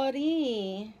si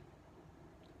Lori.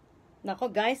 Nako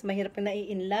guys, mahirap na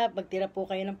i-in love. Magtira po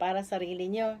kayo ng para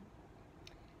sarili nyo.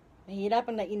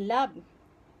 Mahirap ang na-in love.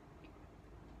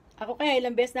 Ako kaya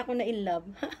ilang beses na ako na-in love.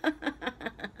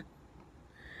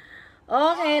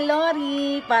 Okay,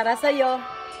 Lori, para sa'yo.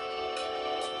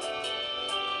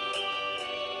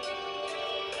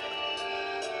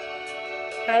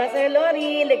 Para sa'yo,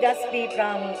 Lori, Legaspi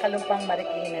from Kalumpang,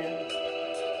 Marikina.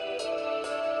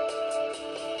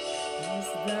 Is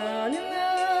done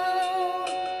now,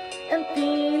 I'm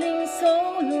feeling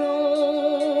so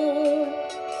low.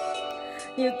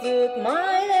 You took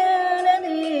my hand and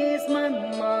eased my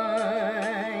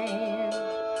mind.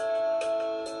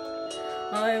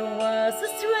 I was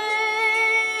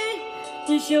astray,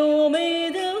 you showed me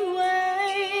the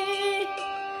way.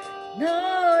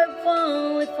 Now I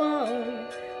finally found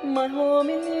my home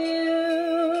in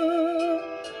you.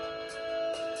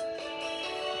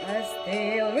 I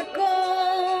still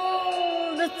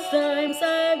recall the times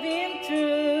I've been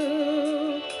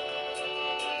through,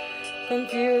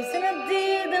 confused and I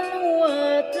didn't know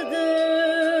what to do.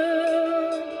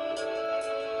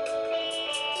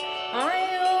 I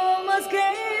almost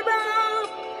gave up,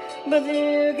 but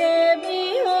you gave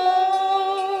me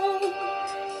hope.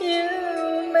 You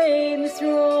made me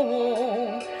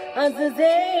strong as the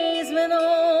days went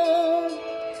on.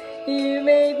 You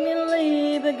made me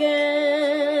live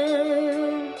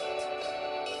again.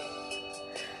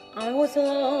 I was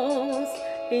lost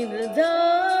in the dark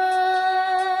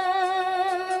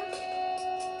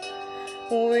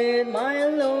with my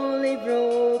lonely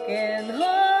broken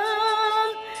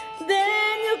heart.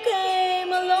 Then you came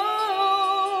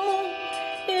along.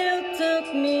 You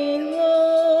took me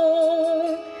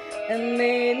home and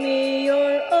made me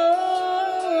your own.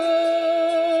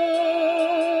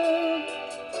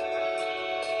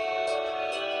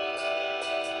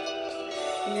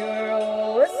 You're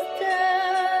always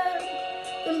there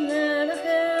to lend a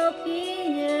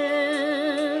helping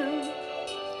hand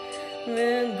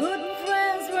when good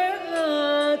friends were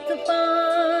hard to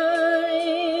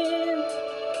find.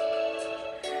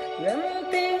 When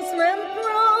things went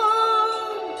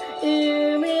wrong,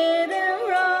 you made it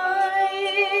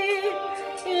right.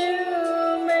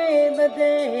 You made my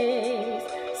days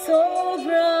so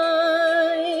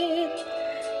bright.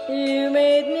 You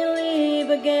made me live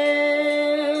again.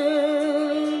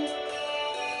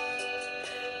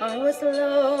 I was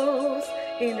lost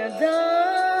in the dark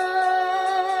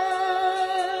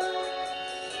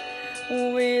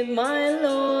with my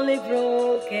lonely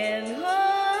broken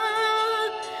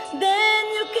heart. Then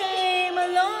you came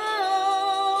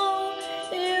along.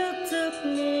 You took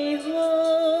me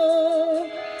home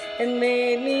and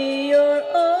made me your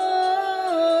own.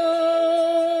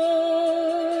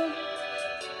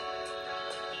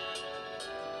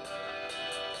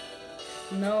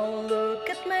 Now look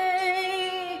at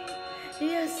me,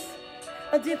 yes,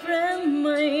 a different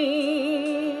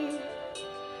mind,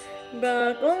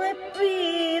 but only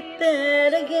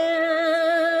repeated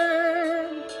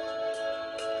again.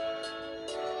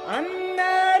 I'm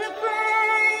not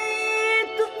afraid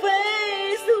to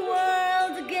face the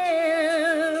world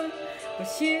again,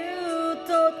 'cause you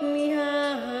taught me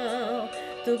how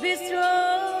to be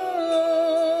strong.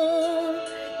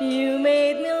 You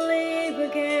made me live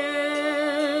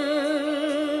again.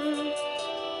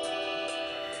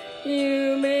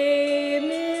 You made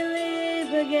me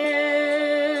live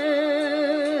again.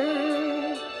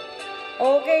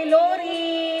 Okay,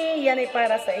 Lori, yan ay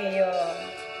para sa iyo.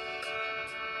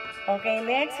 Okay,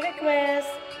 next request.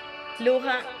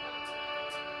 Luha.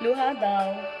 Luha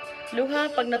daw. Luha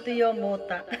pag natuyo,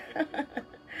 muta.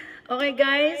 Okay,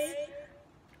 guys.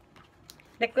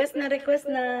 Request na, request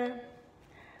na.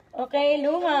 Okay,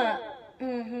 Luha.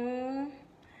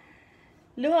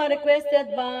 Luha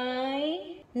requested by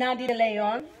Nadi De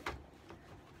Leon.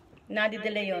 Nadi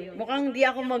De Leon. Mukhang di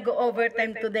ako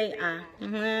mag-overtime today, ah.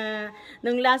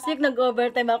 Nung last week,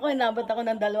 nag-overtime ako. Inabot ako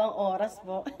ng 2 oras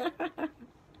po.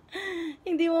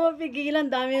 Hindi mo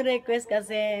mapigilan. Daming request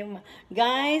kasi.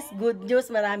 Guys, good news.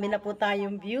 Marami na po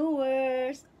tayong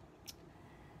viewers.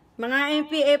 Mga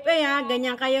MPFA, ha.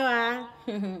 Ganyan kayo, ha.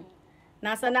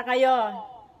 Nasa na kayo?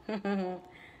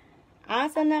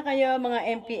 Asa na kayo,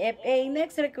 mga MPFA?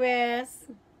 Next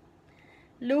request.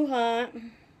 Luha.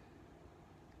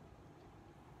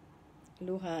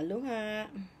 Luha,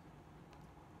 luha.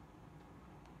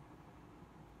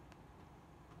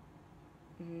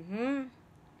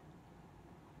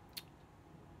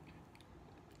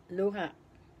 Luha.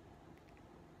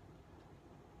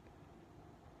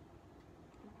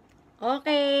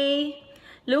 Okay.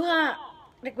 Luha.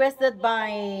 Requested by,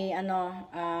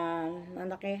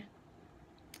 nandaki?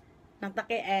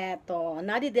 Nandaki, eto.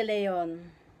 Nadi De Leon.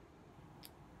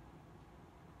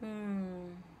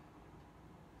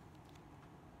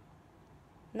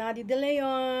 Nadi De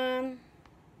Leon.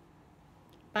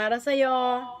 Para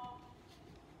sa'yo.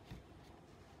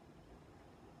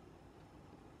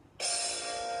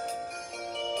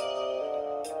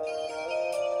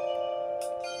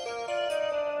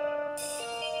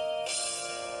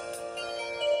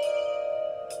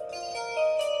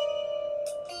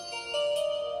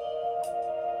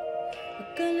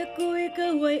 Akala ko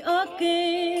ikaw ay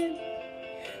akin,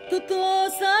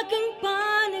 totoo sa aking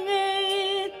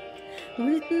paningin.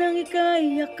 Ngunit nang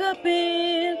ika'y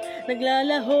yakapin,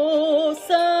 naglalaho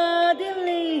sa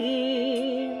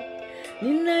dilim.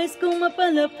 Ninais kong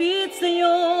mapalapit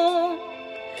sa'yo,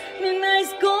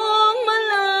 ninais kong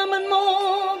malaman mo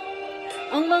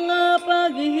ang mga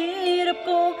paghihirap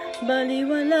ko,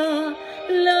 baliwala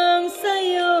lang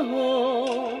sa'yo.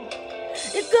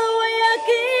 Ikaw ay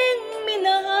aking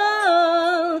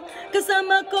minahal,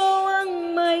 kasama ko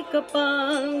ang may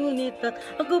kapal. Ngunit at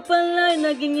ako pala'y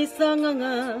naging isang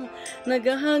hanga,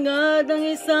 naghahangad ang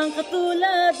isang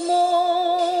katulad mo.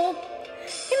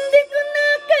 Hindi ko na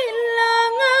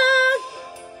kailangan,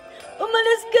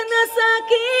 umalis ka na sa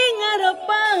aking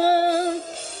harapan.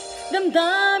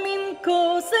 Damdamin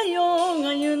ko sa'yo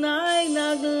ngayon ay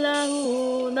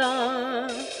naglaho na.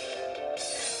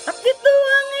 At ito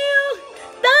ang iyong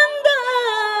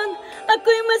tandaan,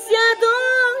 ako'y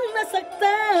masyadong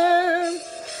nasaktan.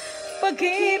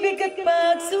 Pag-ibig at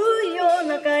pagsuyo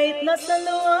na kahit nasa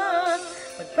luha,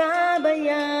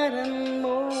 magbabayaran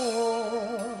mo.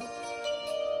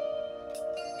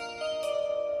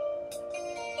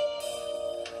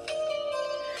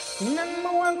 Tingnan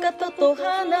mo ang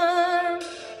katotohanan,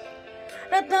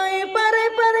 at tayo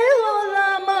pare-pareho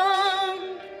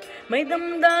lamang. May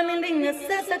damdamin ring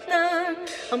nasasaktan,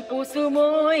 ang puso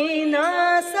mo'y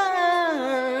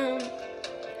nasaan.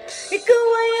 Ikaw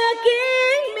ay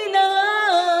aking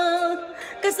minahal,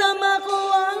 kasama ko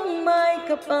ang may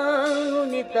kapal.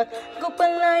 Ngunit ako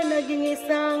pala'y naging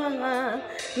isang hanga,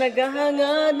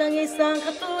 naghahangad ng isang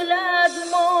katulad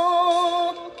mo.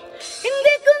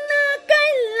 Hindi ko na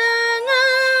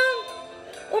kailangan,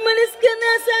 umalis ka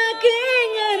na sa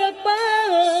aking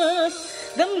harapan.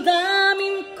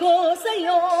 Damdamin ko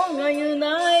sa'yo ngayon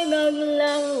ay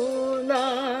naglaho na.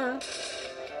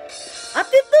 At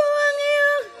ito ang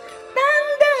iyong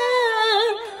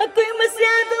tandaan, ako'y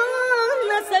masyadong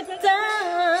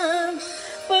nasaktan.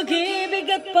 Pag-ibig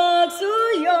at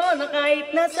pagsuyo na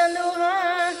kahit nasa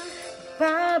luha,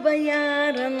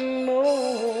 pabayaran mo.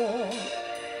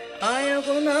 Ayaw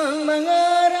ko nang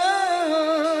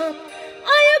mangarap,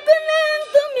 ayaw ko nang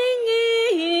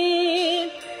tumingin,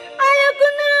 ayaw ko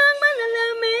nang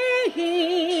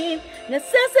manalamihin,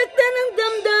 nasasaktan ang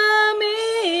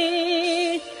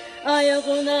damdamin. Ayaw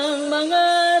ko nang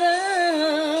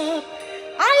mangarap,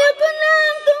 ayaw ko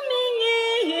nang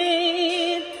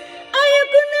tumingin, ayaw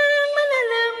ko nang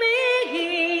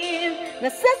manalamihin,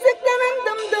 nasasaktan ang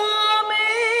damdamin.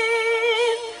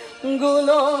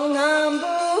 Gulong ang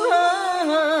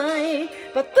buhay,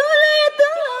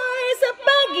 patuloy-tuloy sa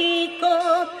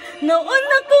pag-ikot. Noon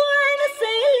ako ay nasa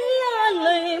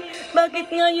ilalim, bakit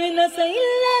ngayon nasa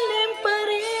ilalim pa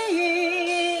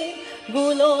rin?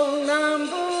 Gulong ng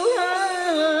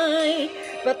buhay,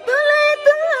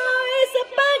 patuloy-tuloy sa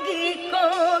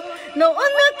pag-ikot.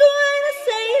 Noon ako ay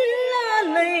nasa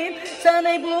ilalim,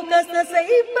 sana'y bukas na sa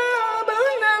ibabaw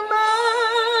naman.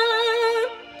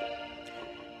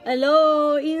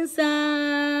 Hello,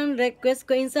 Insan. Request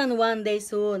ko, Insan, one day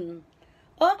soon.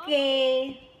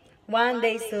 Okay. One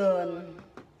day soon.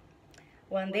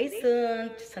 One day soon.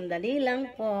 Sandali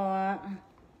lang po.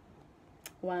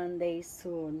 One day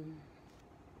soon.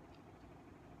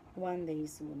 One day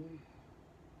soon.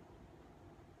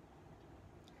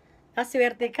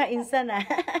 Swerte ka, Insan, ah.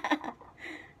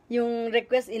 Yung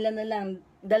request, ilan na lang.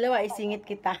 Dalawa, isingit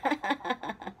kita.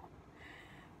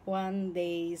 One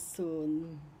day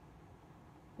soon.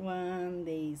 One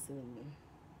day soon.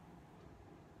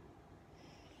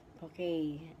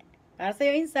 Okay. Para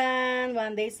sa'yo, Insan.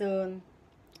 One day soon.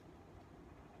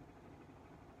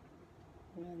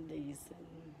 One day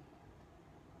soon.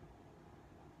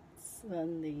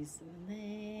 One day soon.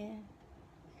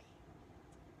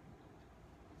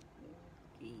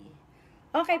 Okay.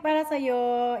 Okay, para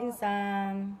sa'yo,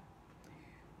 Insan.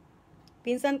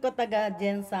 Pinsan ko taga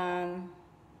Jensan.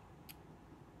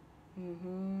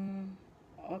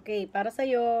 Okay, para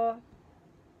sa'yo.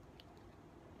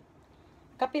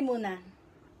 Kape muna.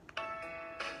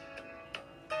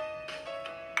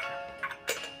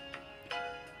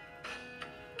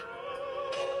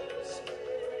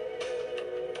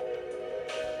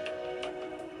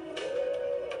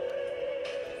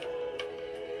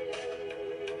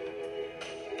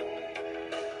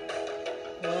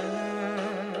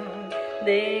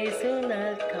 They soon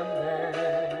not come back,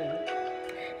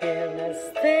 and I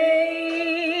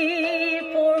stay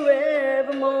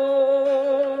forevermore.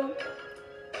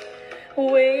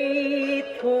 Wait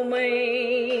for me,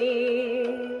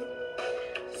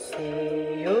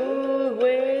 say you'll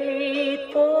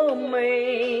wait for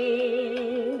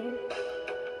me.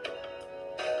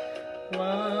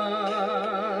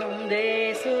 One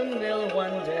day soon we'll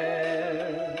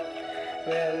wonder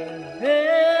where we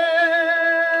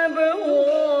never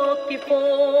walked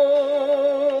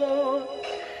before.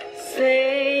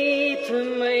 Say to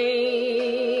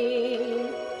me,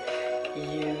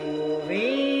 you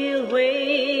will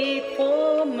wait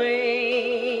for me.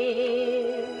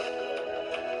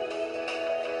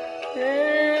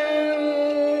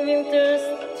 And winters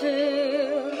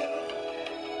too.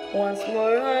 Once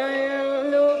more I'll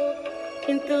look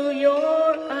into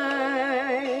your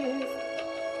eyes.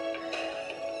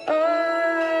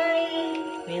 I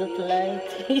will fly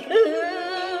to you.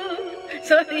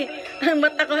 Sorry, ang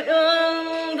mata ko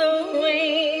on the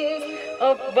wings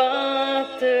of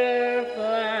butterfly.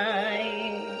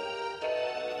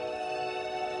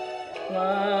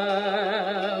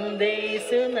 One day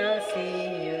soon I'll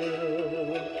see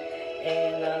you,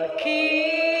 and I'll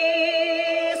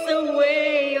kiss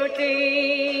away your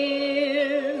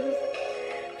tears.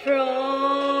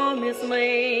 Promise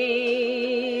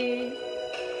me,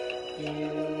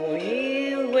 you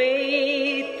will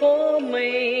wait for me.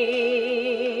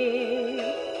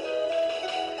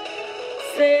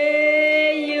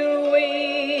 Say you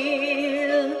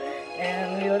will, and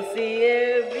we'll see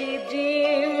every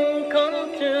dream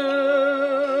come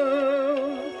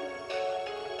true.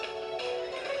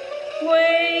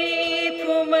 Wait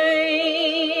for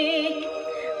me,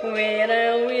 when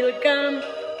I will come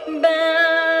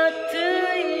back to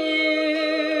you.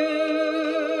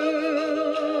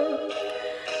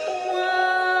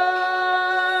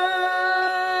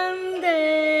 One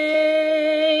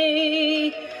day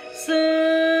soon.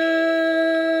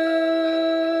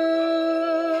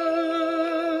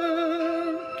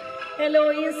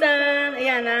 Hello, Insan.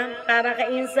 Ayan para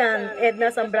kay Insan. Edna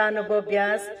Zambrano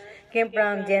Bobias came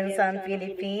from Jensan,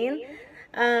 Philippines.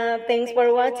 Thanks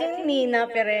for watching. Nina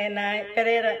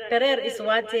Pereira is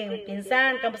watching.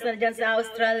 Pinsan, kamusta na dyan sa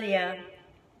Australia?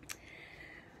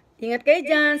 Ingat kayo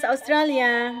dyan sa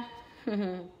Australia.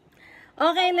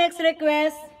 Okay, next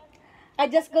request.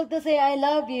 I just called to say I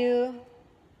love you.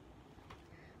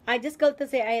 I just called to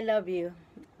say I love you.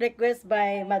 Request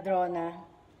by Madrona.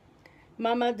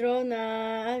 Mama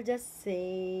Drona, I'll just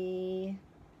say,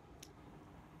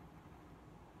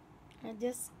 I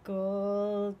just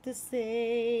called to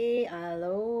say I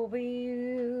love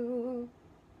you.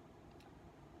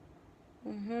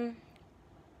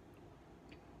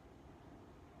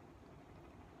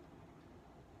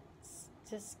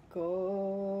 Just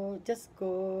go,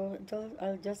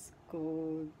 I'll just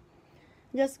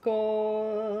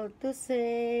call to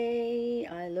say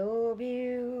I love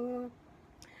you.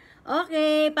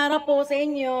 Okay, para po sa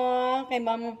inyo, kay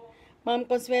Ma'am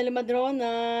Consuelo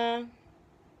Madrona.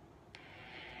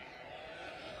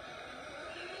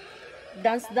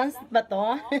 Dance ba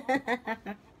to?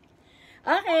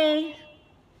 Okay.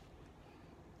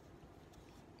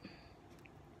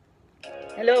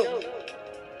 Hello.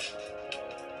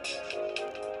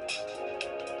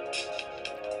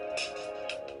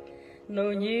 No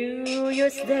New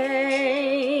Year's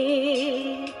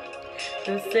Day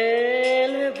to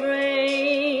celebrate,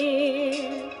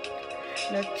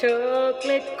 no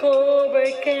chocolate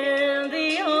covered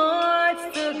candy hearts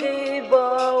to give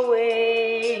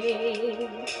away,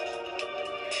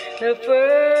 the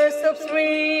first of spring,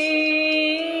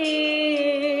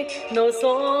 no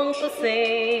song to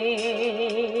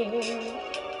sing.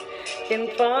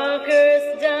 In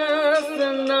Parker's just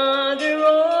another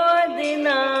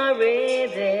ordinary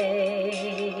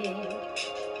day.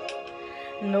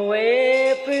 No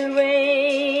April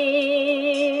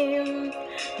rain,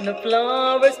 no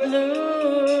flowers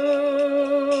bloom,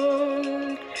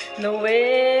 no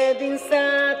wedding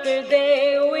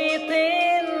Saturday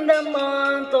within the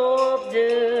month of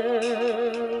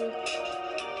June.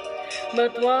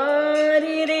 But what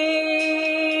it is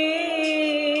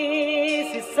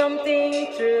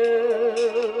something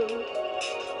true,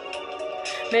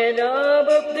 made up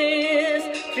of these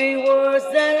three words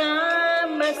that I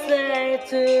must say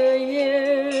to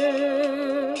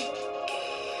you.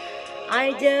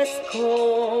 I just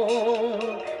call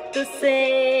to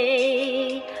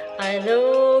say I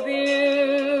love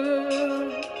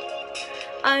you.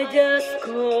 I just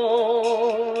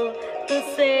call to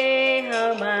say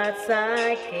how much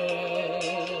I care.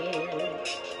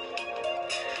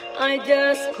 I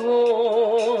just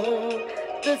call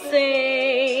to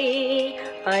say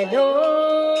I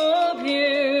love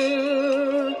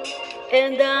you,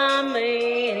 and I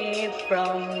made it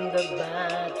from the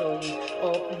bottom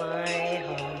of my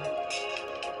heart.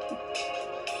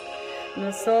 No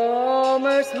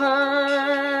summer's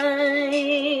high,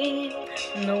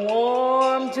 no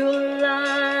warm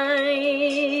July,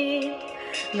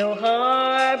 no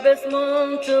harvest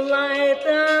moon to light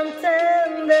and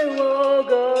tender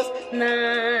August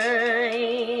night,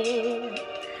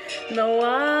 no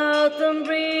autumn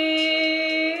breeze,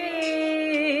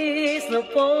 no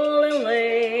falling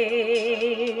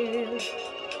leaves,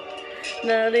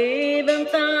 not even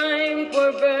time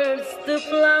for birds to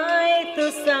fly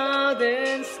to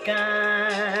southern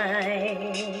sky.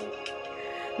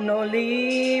 No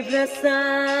leafless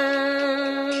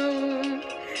sun,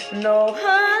 no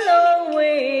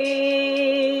Halloween,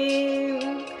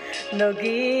 no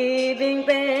giving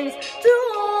thanks to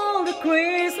all the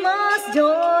Christmas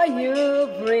joy you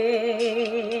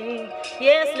bring.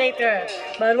 Yes, later.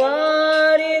 But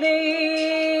what it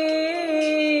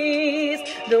is,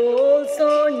 though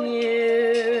so new,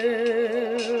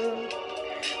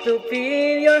 to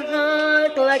fill your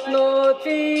heart like no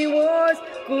three words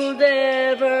could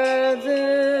ever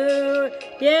do.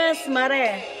 Yes,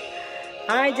 Mare.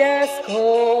 I just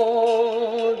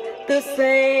called to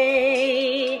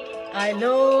say I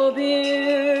love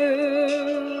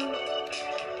you.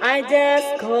 I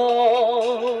just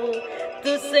called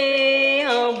to say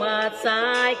how much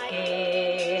I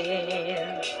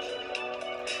care.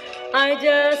 I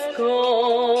just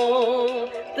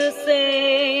called to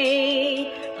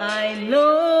say I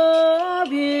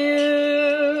love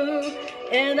you,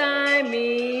 and I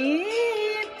mean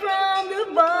it from the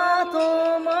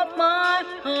bottom of my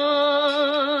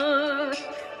heart.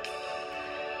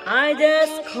 I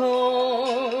just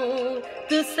called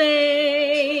to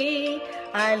say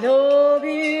I love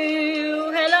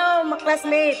you. Hello, my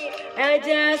classmate. I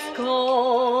just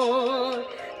called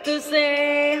to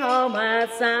say how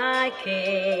much I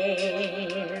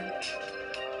care.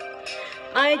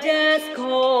 I just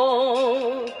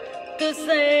called to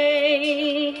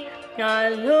say I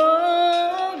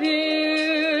love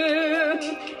you,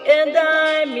 and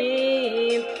I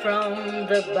mean from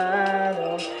the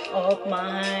bottom of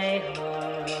my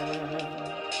heart,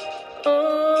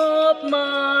 of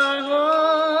my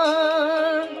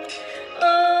heart,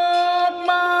 of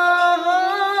my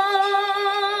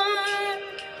heart.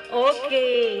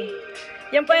 Okay.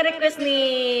 Yan po yung request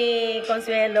ni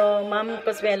Consuelo, Ma'am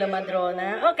Consuelo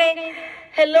Madrona. Okay.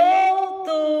 Hello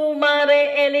to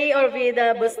Mare Eli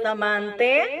Orbida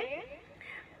Bustamante.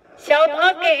 Shout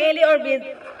out kay Eli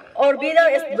Orbida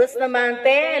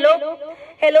Bustamante. Hello.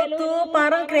 Hello to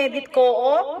parang credit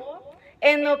co-op.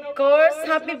 And of course,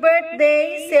 happy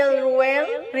birthday,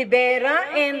 Selruel Rivera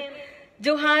and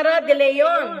Johara De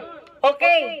Leon.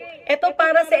 Okay, ito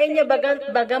para sa inyo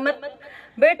bagamat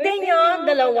birthday nyo,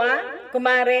 dalawa,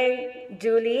 kumare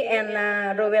Julie and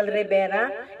Roel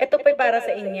Rivera. Ito po para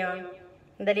sa inyo.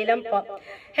 Dali lang po.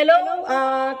 Hello,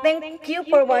 thank you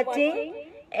for watching.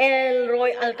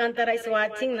 Roy Alcantara is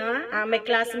watching, no? My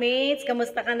classmates,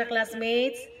 kamusta ka na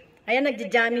classmates? Ayan,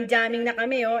 nagja-jamming na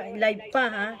kami, oh. Live pa,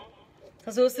 ha? Sa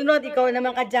susunod, ikaw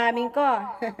naman ka-jamming ko.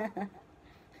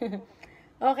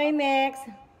 Okay, next.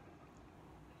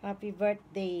 Happy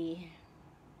birthday.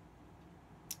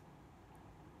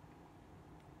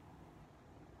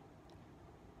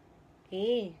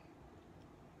 Okay.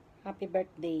 Happy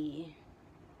birthday.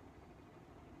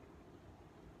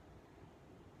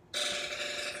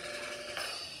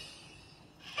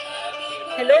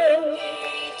 Hello.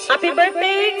 Happy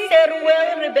birthday, Sir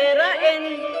Ruel Rivera and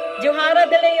Johara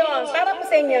De Leon. Para po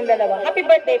sa inyo ang dalawa. Happy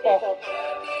birthday po.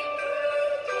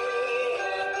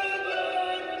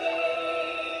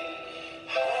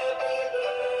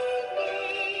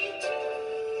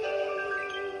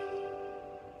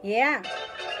 Yeah.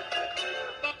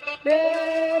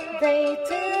 Birthday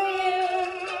to you.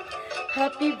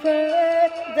 Happy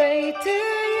birthday to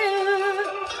you.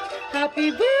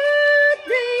 Happy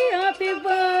birthday, happy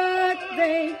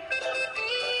birthday.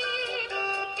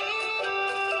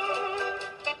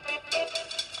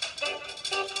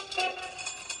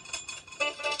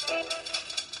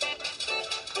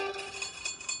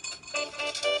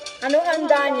 Anong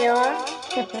handa nyo?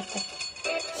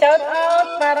 Shout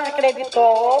out parang credit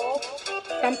ko.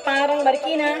 Kamparang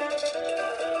Marikina.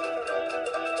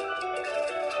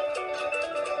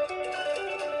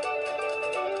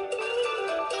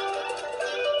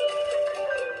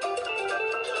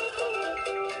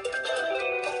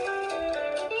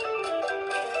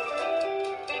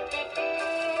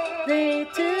 Day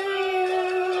to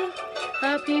you.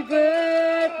 Happy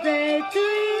birthday to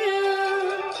you.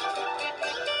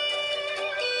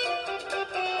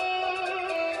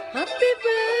 Happy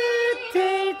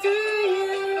birthday to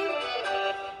you.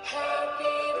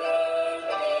 Happy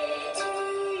birthday to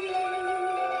you.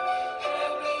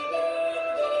 Happy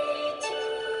birthday to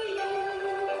you.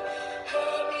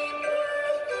 Happy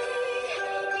birthday,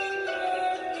 happy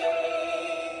birthday.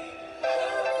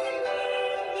 Happy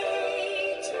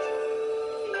birthday to you.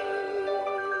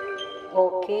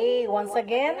 Okay, once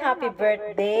again, happy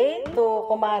birthday to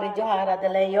Kumari Johara de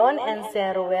Leon and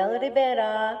Seruel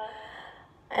Rivera.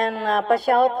 And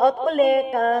pa-shout out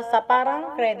ulit sa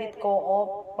parang credit ko o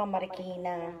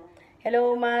Pamarikina.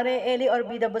 Hello, Mare Eli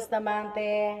Orbida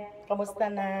Bustamante. Kamusta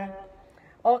na?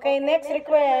 Okay, next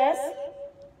request.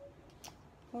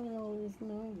 I will always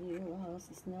love you. House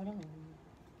is not alone.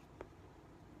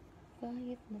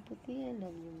 Kahit na puti, I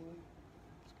love you more.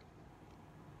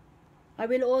 I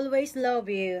will always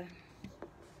love you.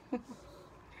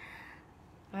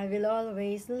 I will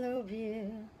always love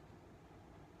you.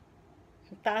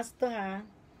 Taas to ha.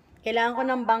 Kailangan ko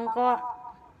ng bangko.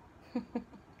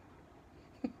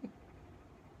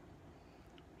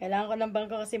 Kailangan ko ng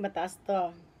bangko kasi mataas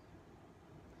to.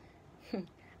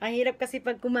 Ang hirap kasi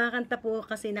pag kumakanta po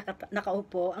kasi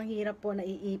nakaupo, ang hirap po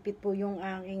naiipit po yung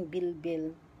aking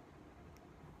bilbil.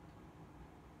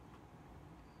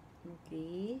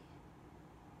 Okay.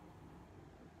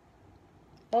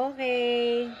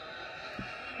 Okay.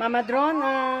 Mama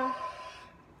Drona.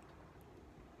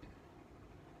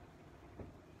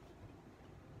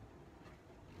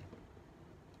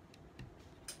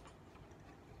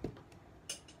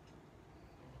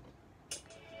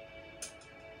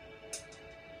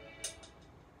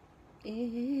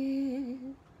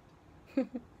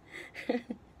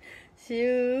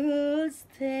 Should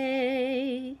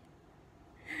stay,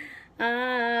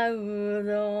 I would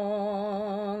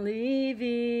only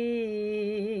be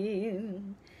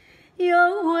in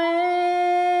your way.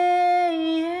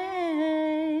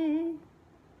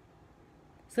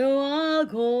 So I'll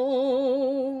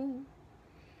go,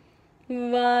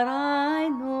 but I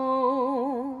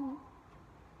know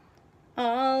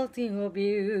I'll think of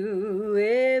you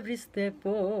every step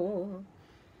of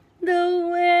the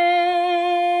way.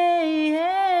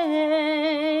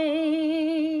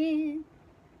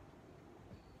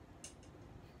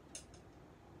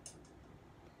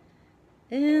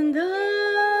 And I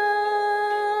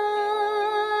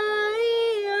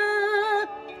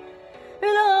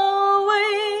will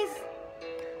always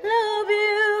love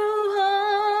you.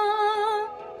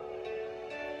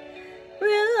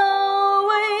 Will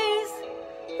always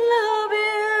love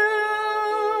you.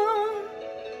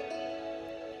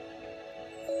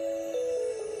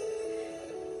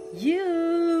 You,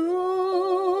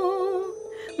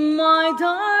 my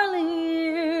darling.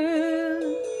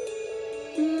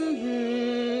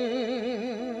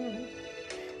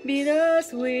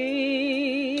 Bittersweet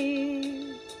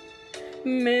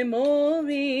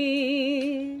memories.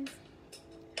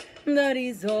 That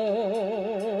is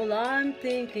all I'm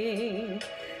thinking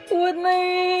with me.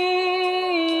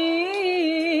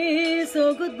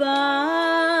 So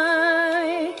goodbye.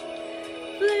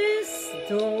 Please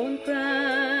don't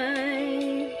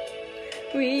cry.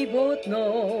 We both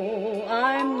know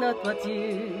I'm not what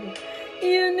you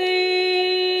need.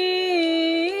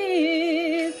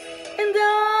 And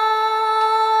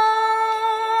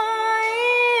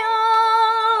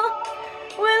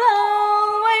will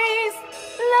always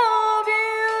love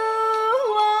you.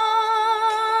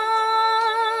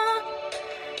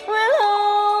 Will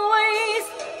always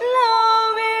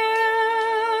love you.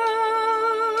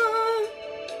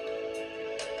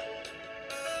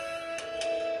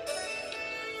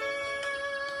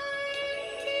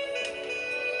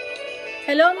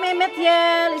 Hello, Mehmet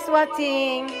Yel is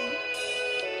watching.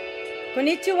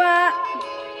 Konnichiwa.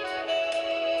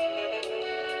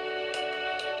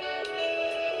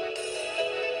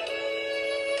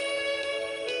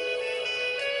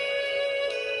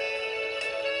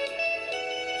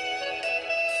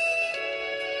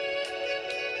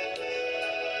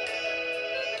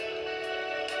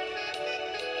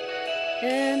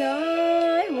 And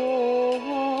I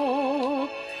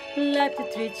hope life to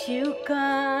treat you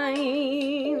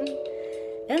kind.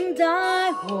 And I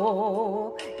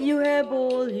hope you have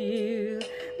all you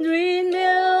dreamed of.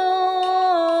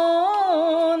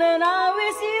 And I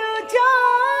wish you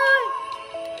joy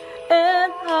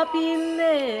and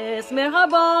happiness.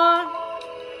 Merhaba.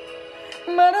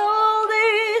 But all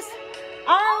this,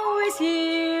 I wish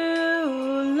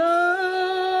you love.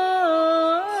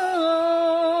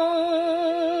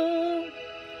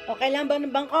 Okay lang ba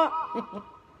ng bangko?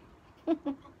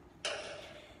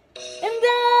 And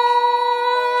I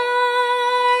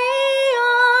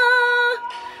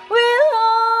will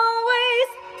always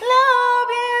love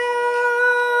you.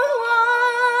 I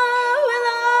will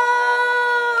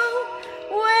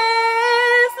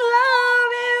always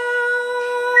love you.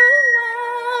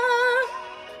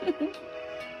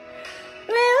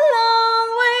 Will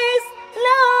always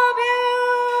love you.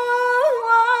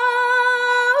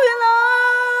 I will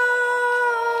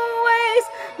always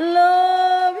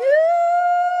love you.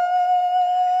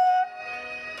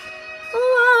 I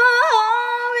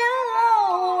will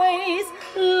always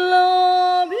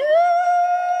love you.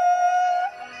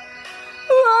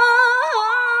 I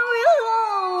will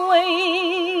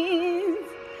always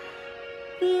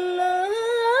love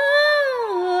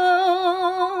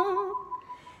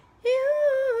you.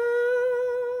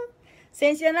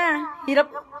 Sensya na.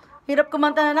 Hirap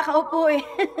kumanta na nakaupo eh.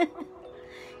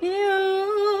 You,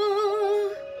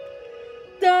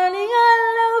 darling, I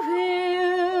love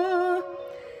you.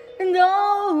 And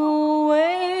always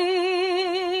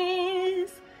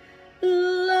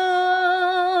love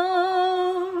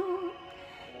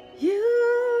you.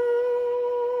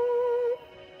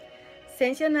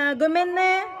 Sensya na. Gomen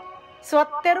ne.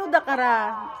 Swatteru da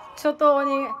kara. Soto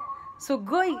ni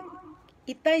sugoi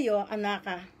itayo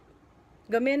anaka.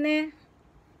 Gomen ne.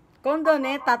 Kondo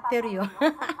ne tatteru yo.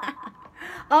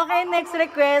 Okay, next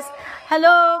request.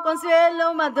 Hello,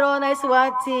 Consuelo Madrona is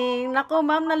watching. Naku,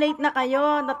 ma'am, na late na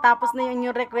kayo. Natapos na yung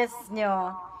request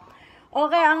nyo.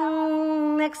 Okay,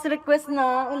 ang next request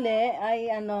na uli ay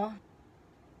ano.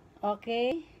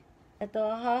 Okay. Ito,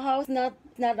 house not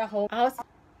a home. House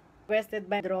requested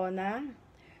by Madrona.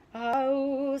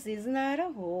 House is not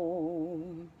a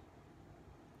home.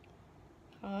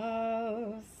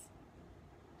 House.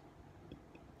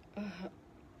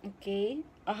 Okay.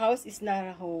 A house is not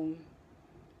a home.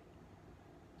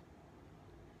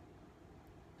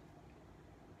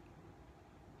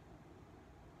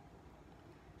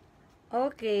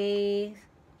 Okay.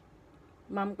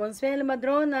 Ma'am Consuelo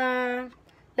Madrona.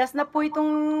 Last na po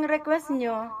itong request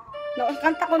nyo. No,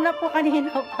 kanta ko na po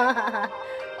kanina pa.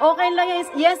 Okay lang yan.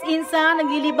 Yes, Insa.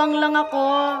 Naglilibang lang ako.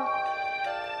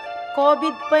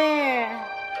 COVID pa eh.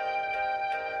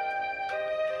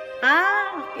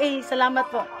 Okay. Salamat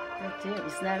po.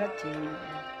 It's not a team.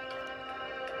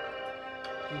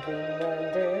 When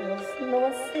there's no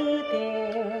one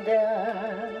sitting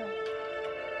there,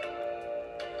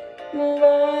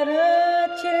 but a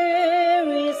chair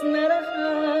is not a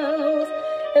house,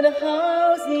 and a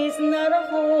house is not a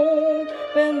home.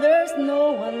 When there's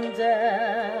no one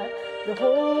there to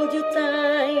hold you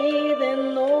tight,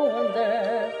 and no one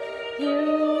there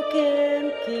you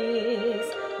can kiss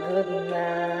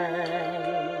goodnight.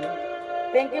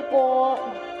 Thank you po.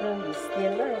 You're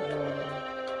still alone.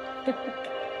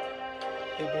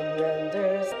 Even when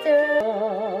there's still,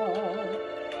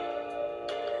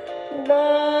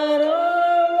 but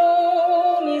our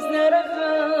home is not a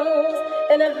house,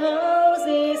 and a house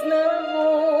is not a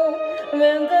home.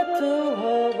 When the two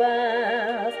of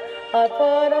us are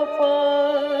far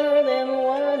apart, and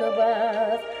one of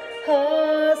us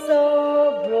has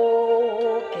a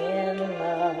broken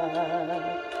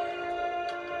heart.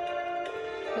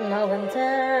 Now and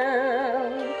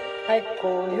then I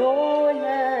call your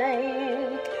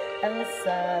name, and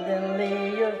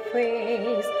suddenly your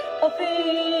face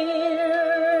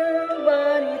appears,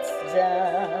 but it's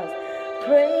just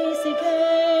crazy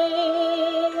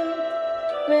game.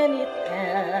 When it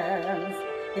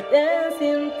ends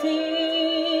in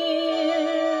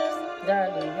tears.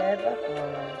 Darling, have a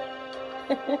heart.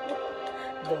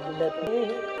 Don't let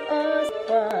me ask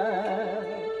why.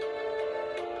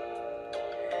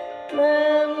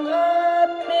 I'm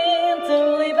hoping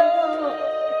to live alone,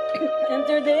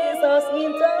 enter this house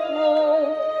in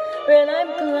home. When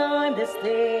I'm climbed the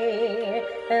stair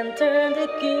and turn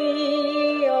the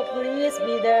key, oh please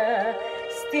be there,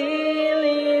 still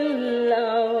in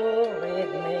love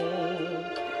with me.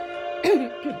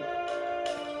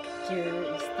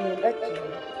 You're still a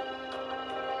kid,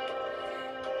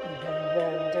 even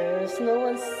when there's no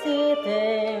one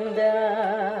sitting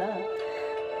there.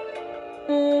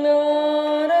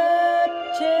 Not a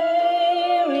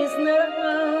chair is not a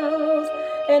house,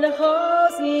 and a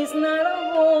house is not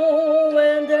a home.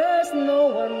 When there's no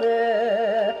one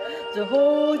there to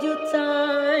hold you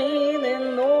tight,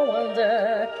 and no one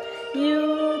there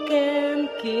you can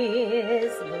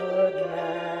kiss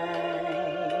goodnight.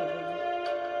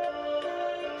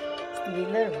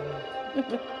 Still around.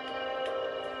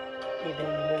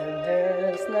 Even when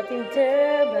there's nothing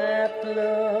there but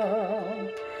love.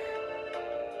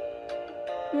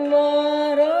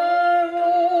 But our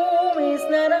room is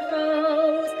not a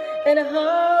house, and a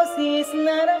house is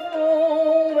not a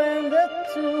home when the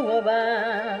two of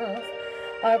us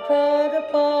are far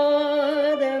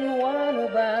apart and one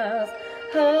of us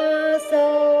has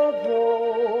a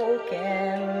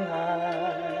broken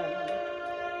heart.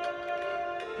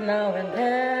 Now and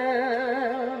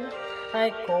then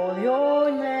I call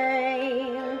your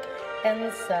name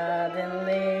and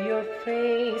suddenly your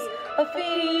face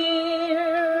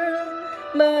appears,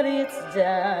 but it's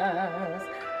just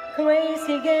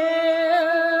crazy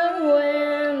again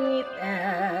when it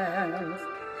ends.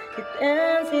 It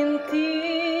ends in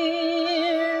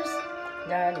tears.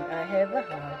 Darling, I have a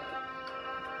heart.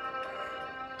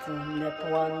 To let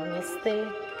one mistake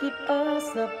keep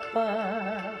us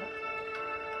apart.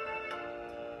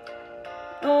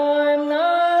 I'm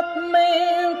not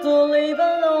meant to live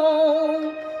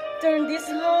alone. Turn this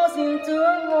house into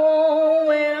a home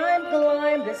where I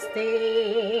climb the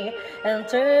stair and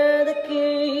turn the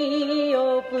key.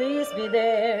 Oh, please be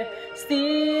there,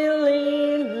 still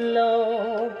in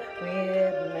love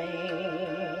with me.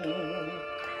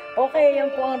 Okay,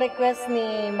 yan po ang request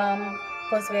ni Ma'am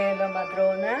Consuelo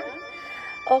Madrona.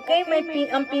 Okay,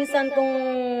 ang pinsan kong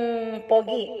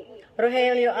pogi,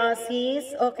 Rogelio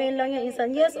Asis, okay lang yan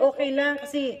insan. Yes, okay lang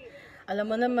kasi alam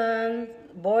mo naman,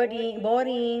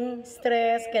 boring,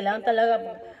 stress, kailangan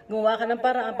talaga gumawa ka ng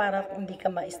paraan para hindi ka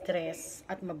ma-stress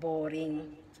at ma-boring.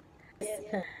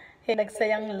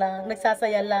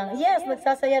 Nagsasaya lang. Yes,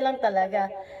 nagsasaya lang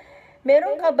talaga.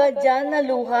 Meron ka ba dyan na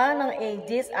luha ng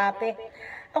ages, ate?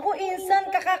 Ako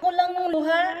insan, kakakulang ng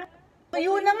luha.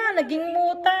 Yun na nga, naging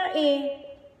muta eh.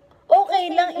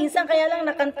 Okay lang, insan, kaya lang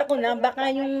nakanta ko na,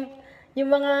 baka yung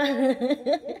mga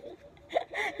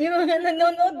yung mga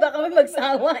nanonood, baka may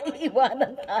magsawa,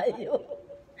 iiwanan tayo.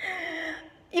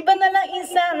 Iba na lang,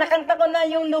 insan, nakanta ko na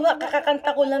yung luha,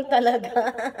 kakakanta ko lang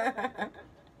talaga.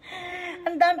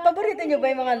 Ang dami, paborito nyo ba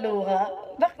yung mga luha?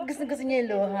 Bakit gusto nyo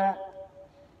yung luha?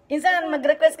 Insan,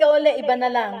 mag-request ka uli, iba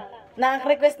na lang.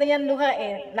 Na-request na yan luha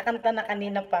eh, nakanta na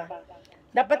kanina pa.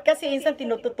 Dapat kasi insan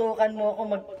tinututukan mo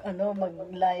ako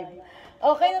mag-live.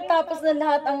 Okay, natapos na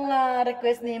lahat ang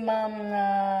request ni Ma'am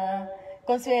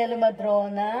Consuelo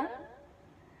Madrona.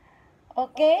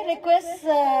 Okay, request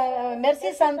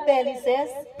Mercy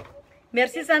Santelices.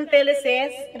 Mercy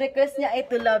Santelices, request niya ay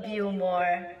to love you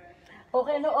more.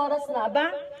 Okay, ano oras na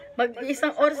ba?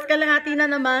 Isang oras kalahati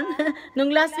na naman.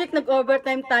 Nung last week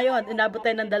nag-overtime tayo, inabot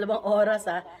tayo ng 2 oras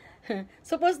ha.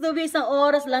 Supposed to be 1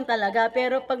 oras lang talaga,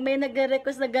 pero pag may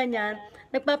nagre-request na ganyan,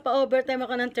 nagpapa-overtime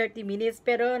ako ng 30 minutes,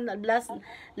 pero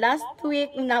last week,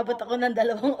 inabot ako ng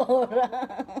 2 oras.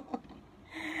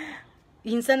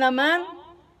 Insan naman,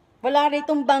 wala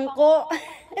ritong bangko.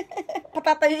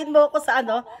 Patatayuin mo ako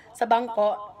sa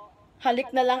bangko.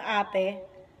 Halik na lang ate.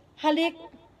 Halik.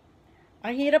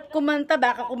 Ang hirap kumanta,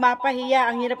 baka kumapahiya.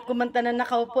 Ang hirap kumanta na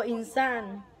nakaupo,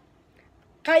 insan.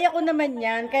 Kaya ko naman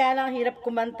yan, kaya lang hirap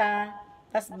kumanta.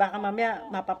 Tapos baka mamaya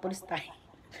mapapulis tayo.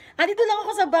 Dito lang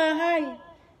ako sa bahay.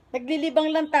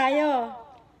 Naglilibang lang tayo.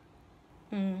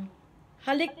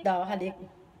 Halik daw, halik.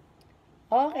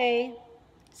 Okay.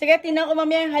 Sige, tingnan ko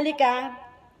mamaya yung halik ha.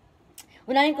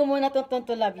 Unahin ko muna itong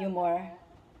to love you more.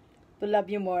 To love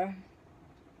you more.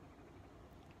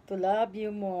 To love you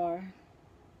more.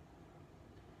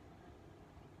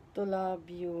 To love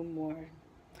you more.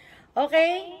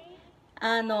 Okay?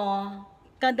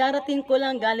 Kadarating ko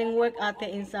lang galing work, ate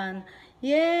insan.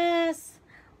 Yes.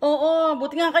 Oo,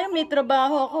 buti nga kayo may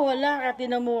trabaho. Ako wala. Ate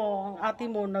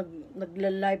mo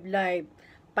nagla-live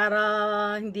para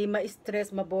hindi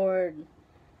ma-stress, ma-bored.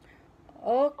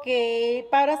 Okay,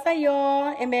 para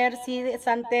sa'yo, Mercy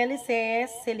Santelices,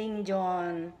 Celine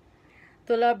John.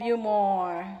 To love you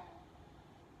more.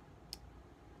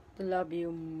 To love you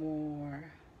more.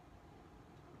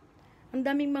 Ang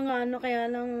daming mga kaya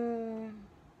lang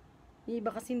iba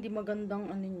kasi hindi magandang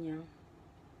niya.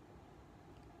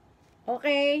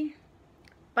 Okay.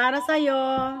 Para sa'yo,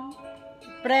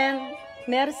 friend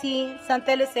Mercy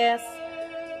Santelices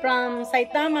from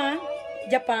Saitama,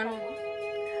 Japan.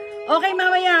 Okay,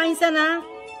 mamaya, insan na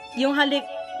yung halik.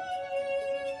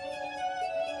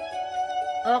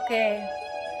 Okay.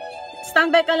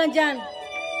 Standby ka lang dyan.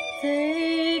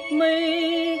 Take me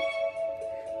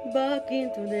back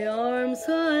into the arms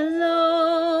I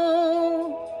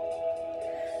love.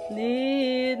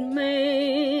 Lead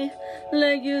me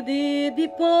like you did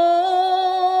before.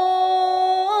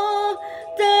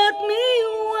 Take me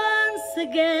once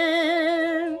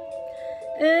again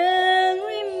and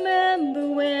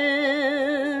remember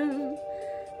when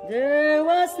there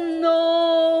was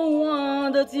no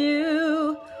one that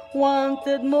you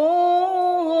wanted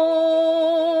more.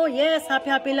 Yes,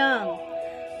 happy lang.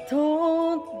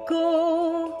 Don't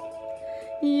go,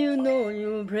 You know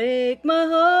you break my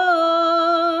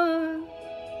heart.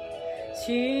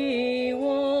 She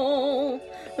won't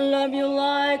love you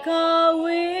like I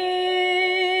will.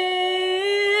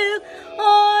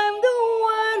 I'm the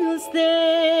one who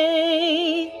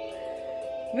stay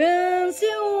when she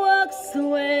walks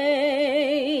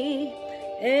away.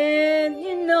 And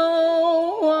you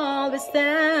know I'll be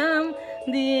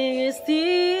standing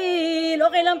still.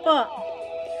 Okay lang po.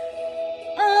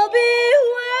 I'll be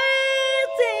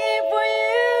waiting for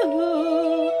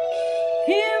you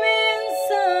here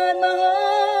inside my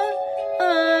heart.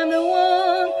 I'm the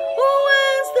one who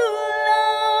wants to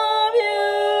love you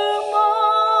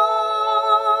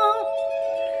more.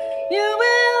 You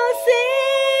will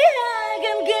see I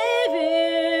can give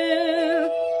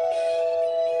you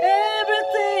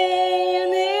everything you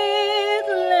need.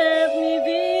 Let me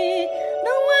be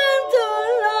the one to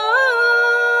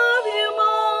love you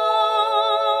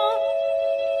more.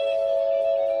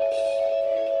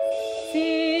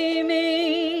 See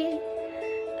me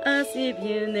as if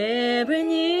you never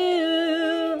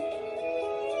knew.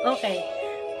 Okay.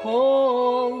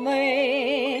 Hold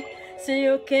me so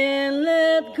you can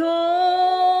let go.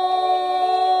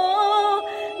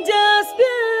 Just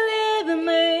believe in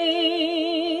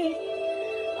me.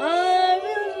 I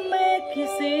will make you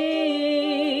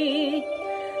see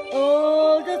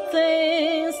all the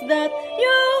things that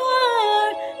your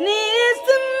heart needs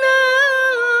to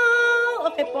know.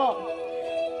 Okay po.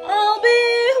 I'll be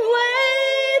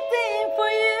waiting for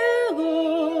you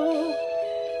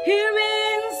here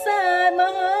inside my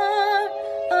heart.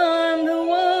 I'm the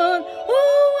one who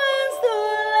wants to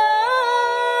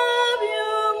love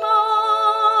you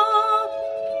more.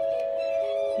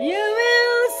 You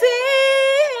will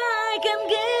see I can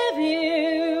give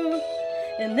you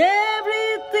and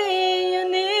everything you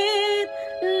need.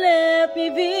 Let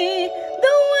me be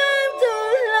the one to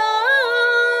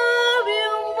love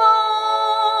you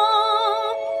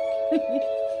more.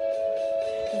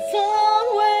 Some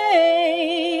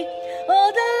way,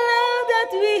 all the love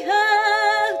that we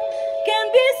have can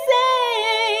be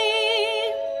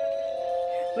saved.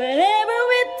 Wherever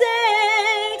it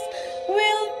takes,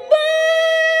 we'll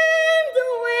find the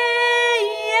way.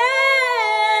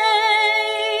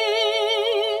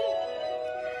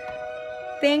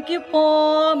 Thank you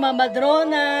po, Mama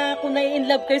Drona, kung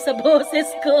nai-inlove kayo sa boses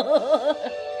ko.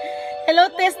 Hello,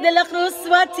 Tess de la Cruz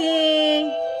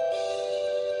watching.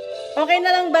 Okay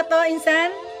na lang ba to, Insan?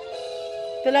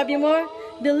 To love you more?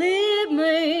 Believe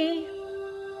me,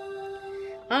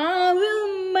 I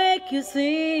will make you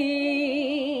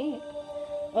see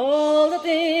all the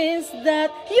things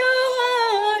that your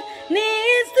heart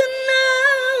needs to know.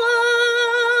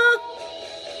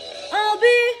 I'll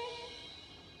be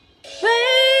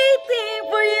waiting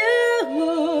for you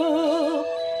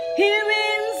here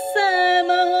inside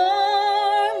my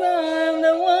heart. I'm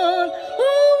the one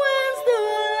who wants to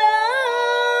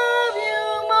love you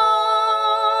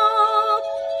more.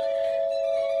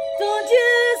 Don't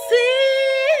you see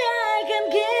I can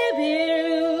give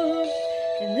you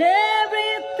and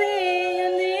everything you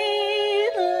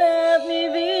need. Let me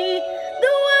be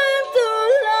the one to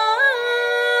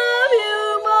love you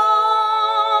more.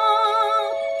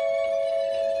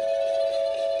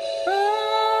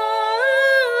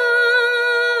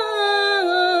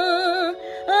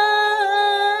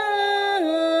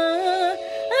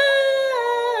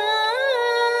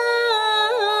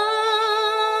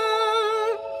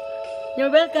 You're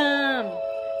welcome.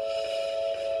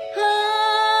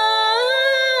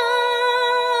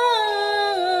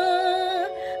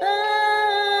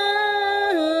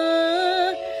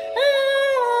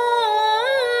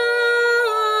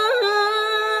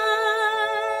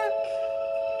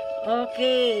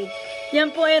 Okay. Yan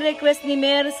po ay request ni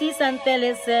Mercy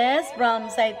Santeleses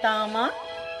from Saitama,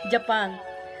 Japan.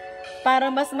 Para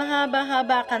mas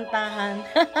mahaba-haba kantahan.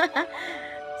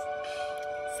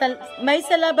 May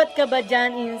salabat ka ba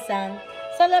dyan, Insan?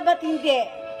 Salabat hindi.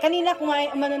 Kanina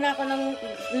kumain, umano na ako ng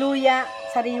luya,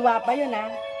 sariwa pa yun ha.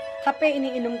 Kape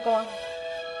iniinom ko.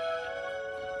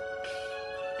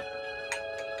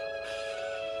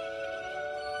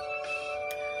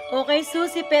 Okay,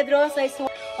 Susie Pedrosa is...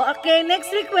 Okay,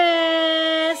 next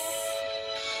request.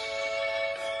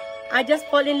 I just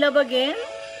fall in love again.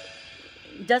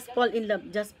 Just fall in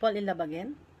love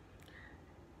again.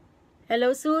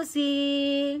 Hello,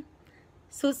 Susie.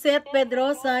 Susette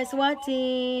Pedrosa is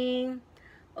watching.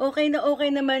 Okay na okay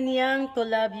naman yang to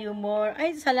love you more.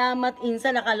 Ay, salamat,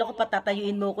 Insa. Nakala ko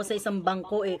patatayuin mo ko sa isang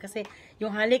bangko eh. Kasi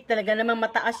yung halik talaga namang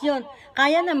mataas yon.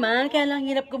 Kaya naman, kaya lang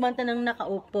hirap kumanta ng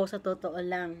nakaupo sa totoo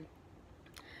lang.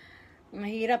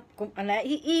 Mahirap.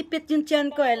 Iipit yung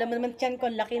tiyan ko. Alam mo naman tiyan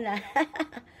ko, laki na.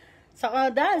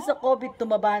 Dahil sa COVID,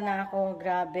 tumaba na ako.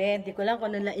 Grabe. Hindi ko lang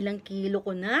kung ilang kilo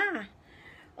ko na.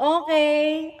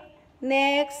 Okay.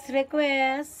 Next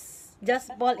request.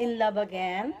 Just fall in love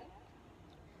again.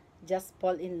 Just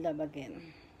fall in love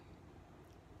again.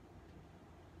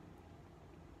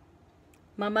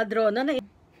 Mama Drona na.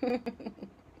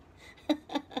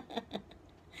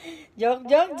 Joke,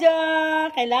 joke,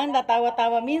 joke. Kailangan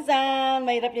natawa-tawa minsan.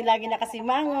 Mahirap yung lagi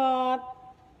nakasimangot.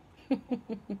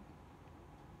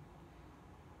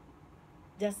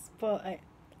 Just fall.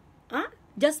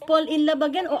 Just fall in love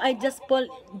again or I just fall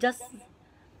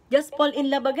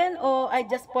in love again or I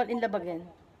just fall in love again?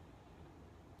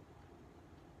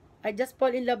 I just fall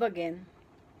in love again.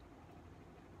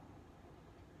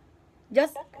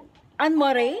 Just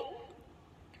Anne-Marie?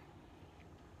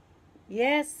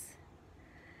 Yes.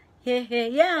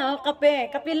 Yeah,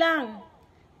 kape. Kape lang.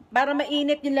 Para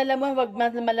mainit yung lalamon, wag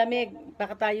malamig.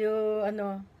 Baka tayo,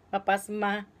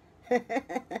 mapasma.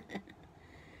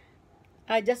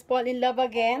 I just fall in love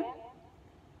again.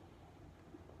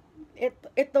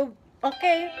 Ito,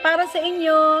 okay. Para sa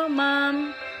inyo,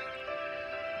 Ma'am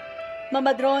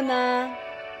Madrona.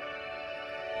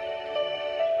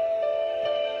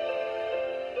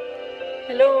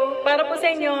 Hello, para po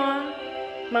sa inyo,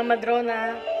 Ma'am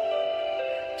Madrona.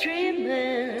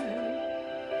 Dreaming,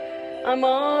 I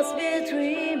must be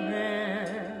dreaming.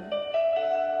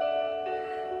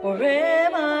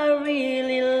 Forever I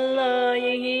really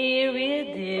lying here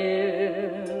with you.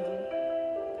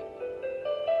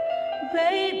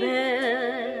 Baby,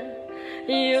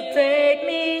 you take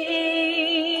me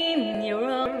in your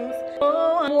arms.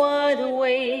 Oh, I'm wide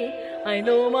awake. I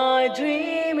know my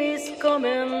dream is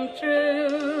coming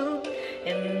true.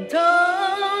 And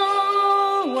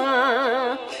oh,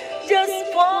 I just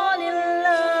fall in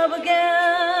love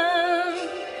again.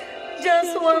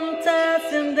 Just one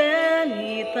touch and then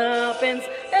it happens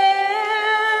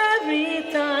every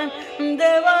time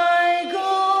that I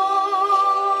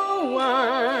go.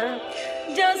 I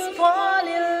just fall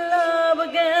in love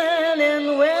again,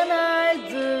 and when I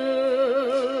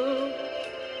do,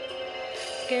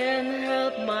 can't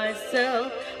help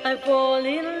myself, I fall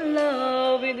in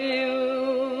love with you.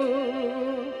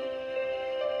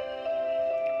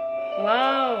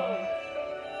 Wow!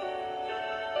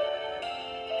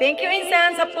 Thank you,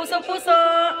 Insan, sa puso-puso.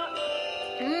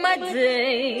 My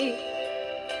day,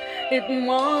 it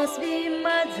must be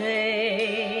my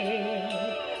day.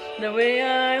 The way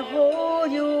I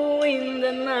hold you in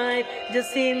the night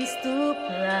just seems to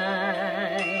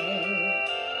fly.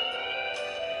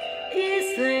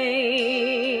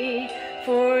 Easy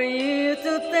for you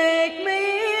to take me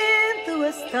to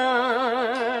a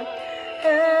star.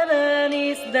 Heaven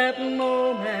is that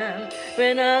moment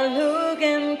when I look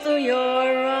into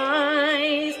your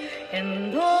eyes, and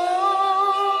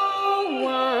oh,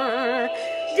 I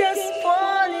just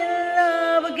fall in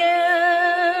love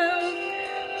again.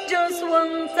 Just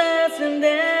one touch and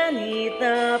then it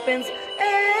happens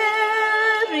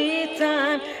every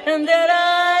time, and then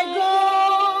I go.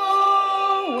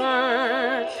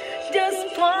 I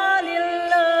just fall in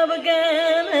love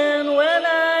again, and when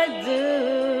I do,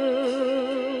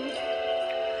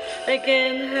 I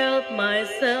can't help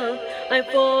myself, I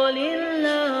fall in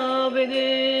love with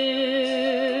you.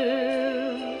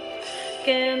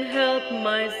 Can't help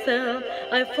myself,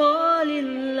 I fall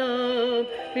in love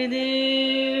with you.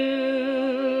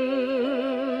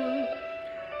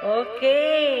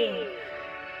 Okay.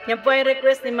 Yan po ay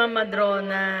request ni Mama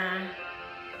Drona.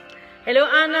 Hello,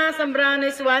 Ana Zambrano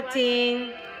is watching.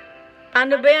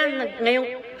 Ano ba yan?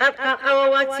 Ngayong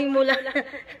watching mo lang.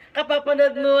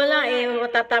 Kapapanood mo lang,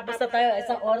 matatapos na tayo.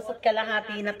 Isang oras at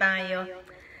kalahati na tayo.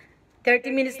 30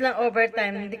 minutes lang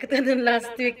overtime. Hindi ko ito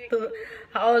last week to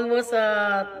almost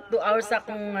 2 hours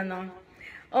akong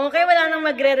Okay, wala nang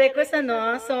magre-request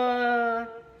So,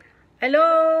 hello.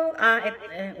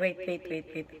 Wait.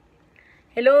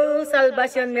 Hello,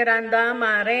 Salvacion Miranda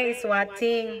Mare is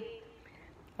watching.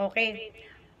 Okay.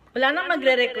 Wala nang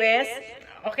magre-request.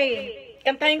 Okay.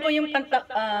 Kantahin ko yung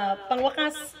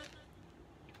pangwakas.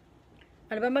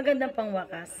 Ano ba magandang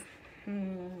pangwakas?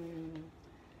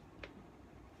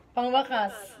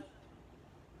 Pangwakas.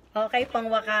 Okay,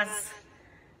 pangwakas.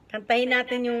 Kantahin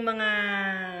natin yung mga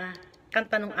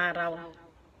kanta ng araw.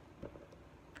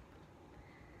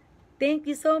 Thank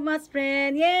you so much,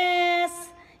 friend. Yes!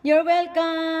 You're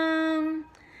welcome!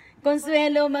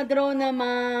 Consuelo Madrona,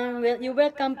 ma'am. You're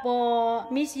welcome po.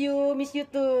 Miss you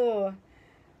too.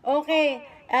 Okay.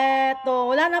 Eto,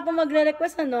 wala na po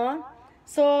magre-request,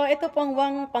 So, ito pang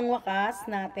pangwakas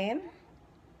natin.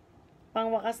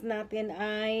 Pangwakas natin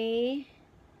ay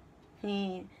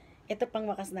ito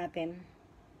pangwakas natin.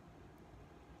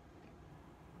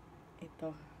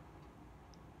 Ito.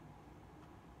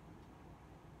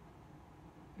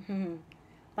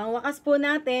 Pangwakas po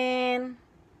natin.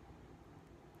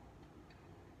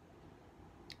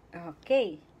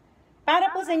 Okay.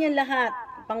 Para po sa inyong lahat,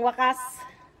 pangwakas.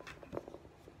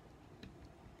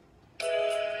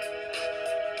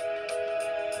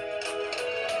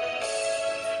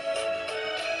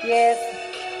 Yes.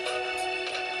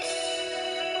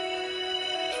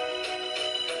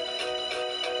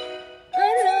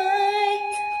 Aray,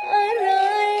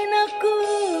 aray, naku.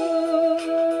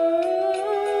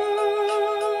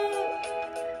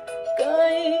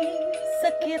 Kay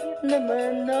sakit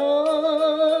naman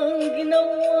ang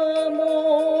ginawa mo.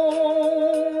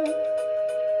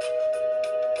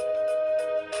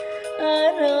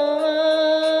 Aray,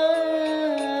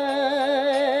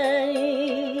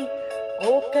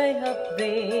 o kay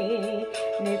hapde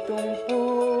nitong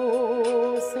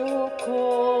puso ko.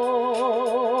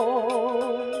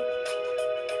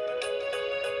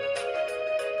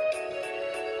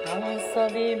 Ang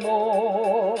sabi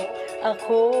mo,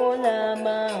 ako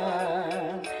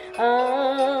lamang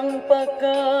ang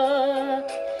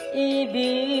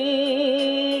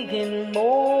pagkaibigin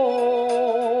mo.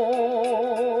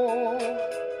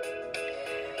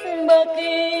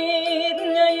 Bakit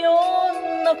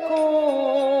ngayon ako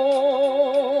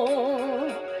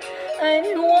ay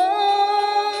niwanan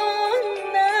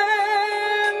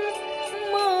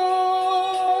mo?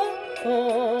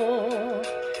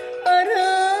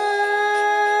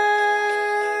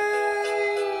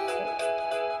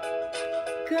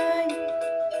 Kay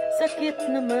sakit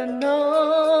naman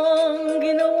ang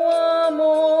ginawa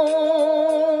mo.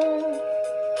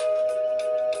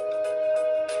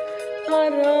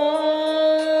 Aray,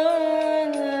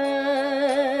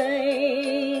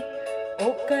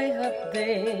 o kay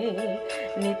hapde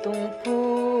nitong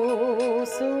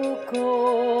puso ko.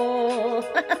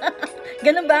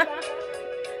 Ganun ba?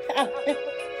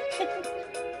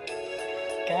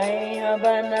 Kay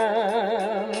haba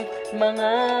ng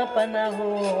mga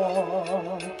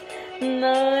panahon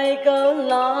na ikaw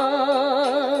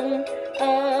lang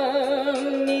ang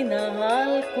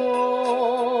minahal ko.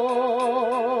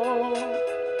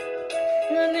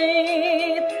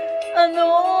 Ngunit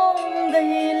anong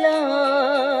dahilan?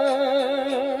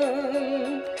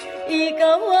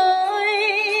 Ikaw ay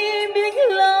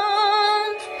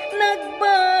biglang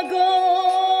nagbago.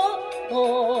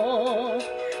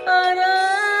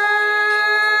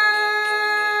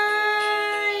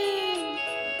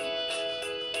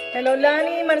 Hello,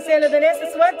 Lani Marcelo Danes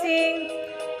is watching.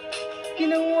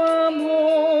 Ginawa mo.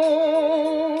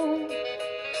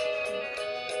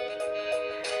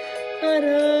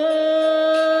 Aray,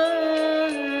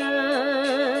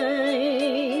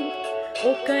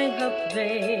 o kay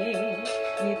hapde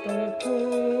nitong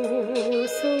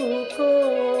puso ko.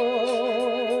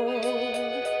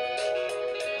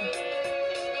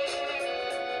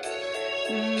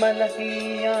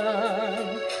 Malaki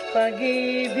ang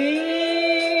pag-ibig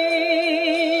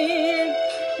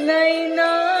na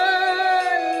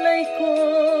inalay ko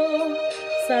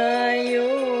sa'yo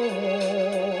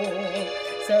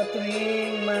sa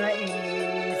tuwing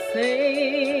maisip.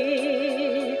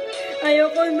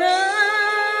 Ayoko na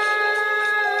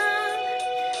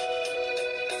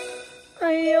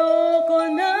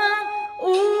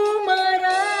umaray.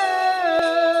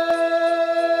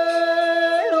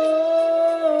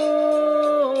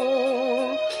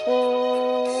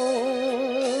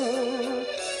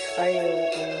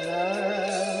 Ayoko na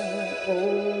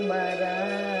umaray.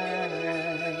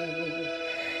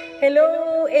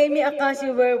 Hello, Amy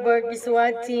Akashi Werberg is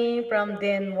watching from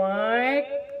Denmark.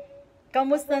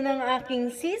 Kamusta ng aking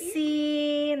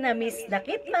sisi? Na-miss na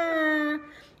kita.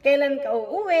 Kailan ka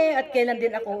uuwi at kailan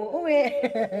din ako uuwi?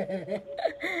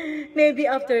 Maybe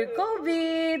after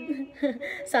COVID.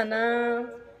 Sana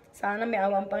may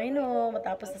awang Panginoon.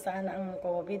 Matapos na sana ang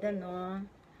COVID, ano.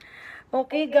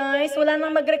 Okay guys, wala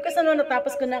nang mag-request, ano.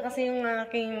 Natapos ko na kasi yung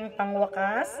aking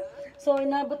pangwakas. So,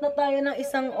 inabot na tayo ng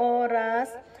 1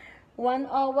 oras. 1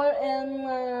 hour and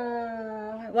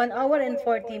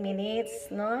 40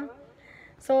 minutes, no?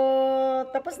 So,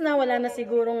 tapos na, wala na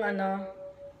sigurong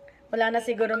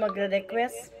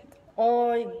magre-request.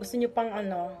 O gusto nyo pang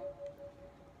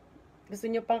gusto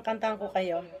nyo pang kantahan ko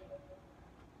kayo.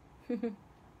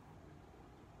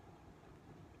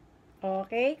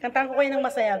 Okay, kantahan ko kayo ng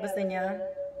masaya, gusto niya?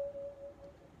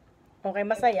 Okay,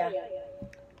 masaya.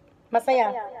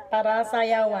 Masaya, para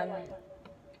sayawan.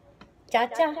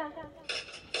 Cha-cha.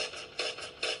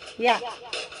 Yeah.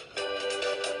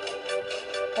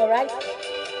 Alright?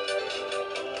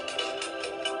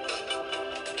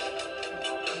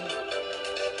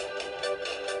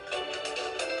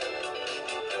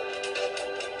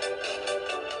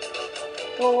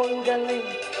 Oh, ang galing,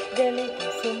 galing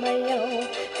kong sumayaw,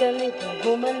 galing kong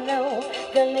gumalaw,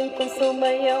 galing kong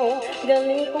sumayaw,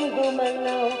 galing kong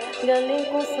gumalaw, galing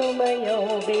kong sumayaw,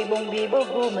 bibong-bibo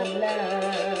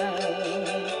gumalaw.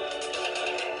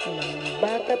 Nang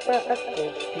bata pa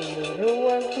ako,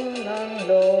 tinuruan ng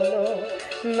lolo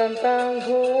ng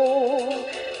tango,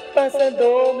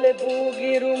 pasadoble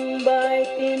bugi rumbay,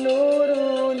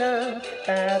 tinuro ng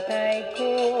tatay ko.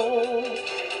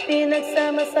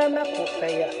 Pinagsama-sama ko,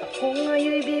 kaya ako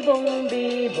ngayon'y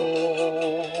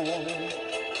bibong-bibong.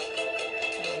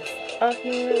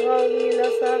 Aking nangangila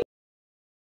sa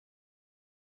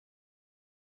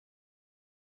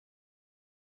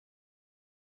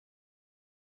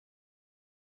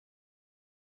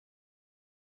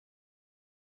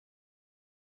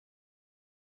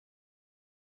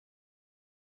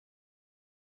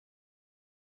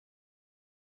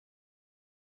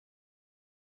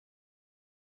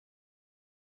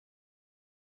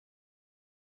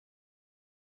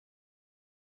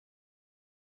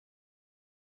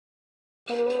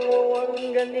oh,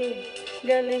 ang galing,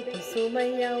 galing kong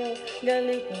sumayaw,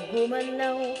 galing kong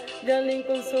gumalaw, galing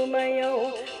kong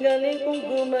sumayaw, galing kong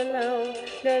gumalaw,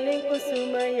 galing kong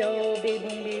sumayaw,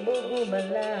 bibong-bibo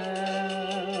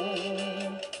gumalaw.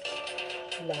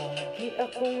 Lagi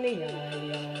akong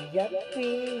niyayayat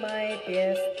tuwing may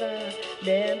piyesta,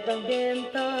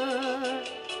 bentang-benta.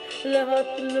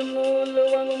 Lahat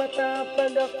lumuluwang mata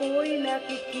pag ako'y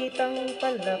nakikitang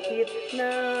palapit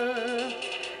na.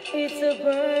 It's a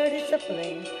bird, it's a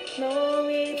plane, no,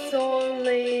 it's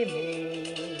only me.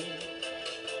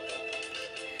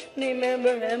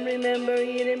 Remember him, remember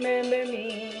he, remember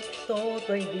me,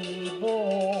 Toto'y Bibo.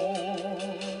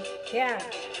 Yeah.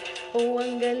 Oh,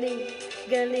 ang galing,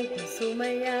 galing kong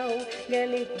sumayaw,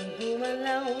 galing kong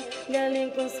gumalaw,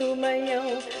 galing kong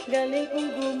sumayaw, galing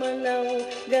kong gumalaw,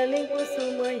 galing kong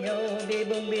sumayaw,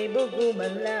 bibong-bibo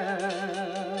gumalaw.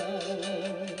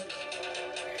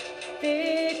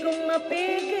 Di ko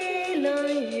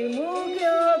mapigilan,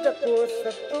 humugyog ako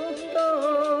sa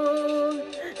tugtog.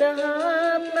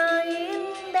 Lahat na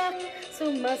indak,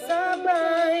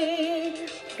 sumasabay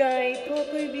kay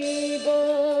Toto'y Bibo,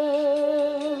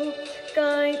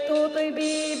 kay Toto'y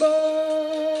Bibo.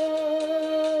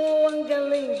 Ang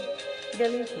galing,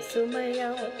 galing ko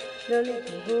sumayaw, galing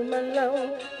ko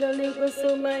gumalaw, galing ko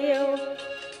sumayaw,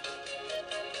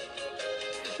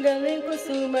 galing ko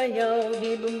sumayaw,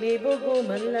 bibong-bibo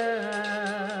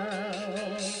gumalaw.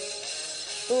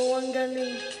 Oh, ang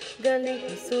galing, galing ko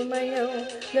sumayaw,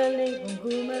 galing kong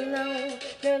gumalaw,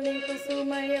 galing ko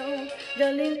sumayaw,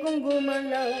 galing kong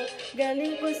gumalaw,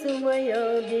 galing ko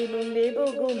sumayaw, bibong-bibo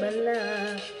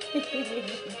gumalaw.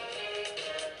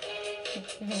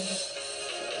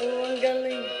 Oh, ang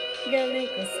galing, galing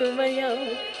ko sumayaw,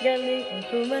 galing kong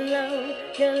gumalaw,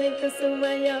 galing ko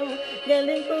sumayaw,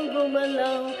 galing kong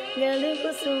gumalaw, galing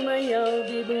ko sumayaw,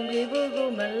 bibong-bibo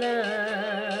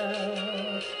gumalaw.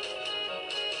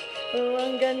 Oh,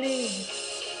 ang galing.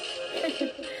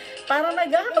 Parang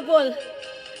naghahabol.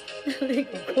 Galing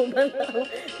kong gumalaw,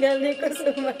 galing ko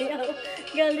sumayaw,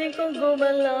 galing kong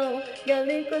gumalaw,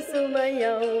 galing ko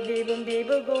sumayaw,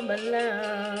 bibong-bibo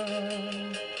gumalaw.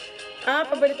 Ah,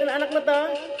 paborito na anak mo to?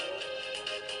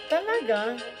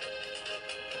 Talaga?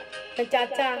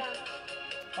 Nagchacha.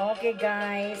 Okay,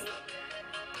 guys.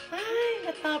 Ay,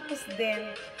 natapos din.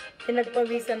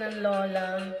 Pinagpawisan ng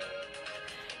lola.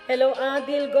 Hello,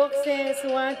 Adil Goxes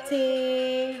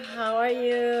watching. How are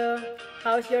you?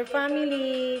 How's your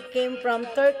family? Came from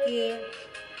Turkey.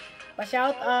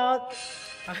 Pa-shout out.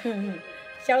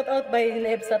 Shout out by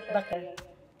Nebsat Bakar.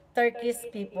 Turkish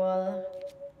people.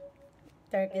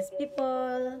 Turkish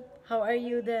people, how are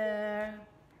you there?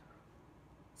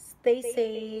 Stay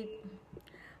safe.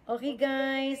 Okay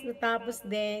guys, natapos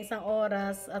din isang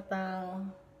oras at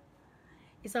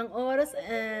 45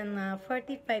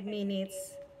 minutes.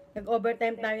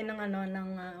 Nag-overtime tayo ng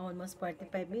almost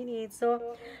 45 minutes.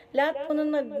 So, lahat po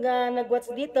nung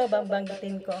nag-watch dito,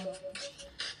 banggitin ko.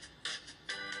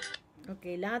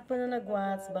 Okay, lahat po nung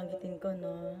nag-watch, banggitin ko,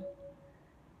 no?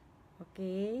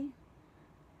 Okay.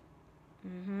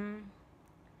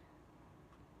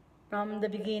 From the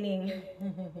beginning.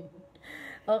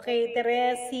 Okay,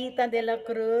 Teresita de la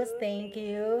Cruz, thank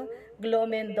you. Glo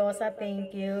Mendoza, thank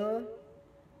you.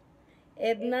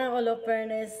 Edna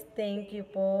Olofernes, thank you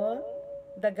po.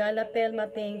 Dagala Telma,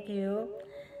 thank you.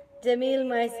 Jamil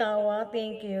Maisawa,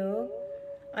 thank you.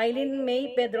 Eileen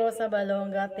May Pedrosa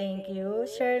Balonga, thank you.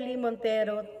 Shirley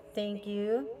Montero, thank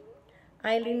you.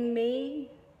 Eileen May,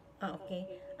 okay.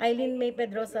 Eileen May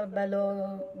Pedrosa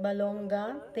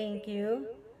Balonga, thank you.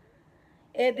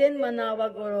 Eden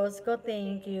Manawag Orozco,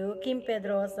 thank you. Kim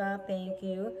Pedrosa, thank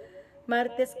you.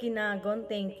 Martes Kinagon,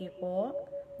 thank you po.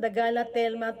 Dagala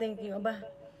Telma, thank you. Aba,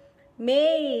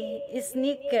 May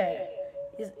Sneaker,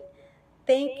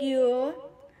 thank you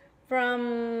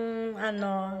from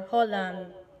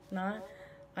Holland, na.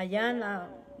 Ayan,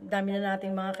 dami na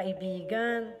nating mga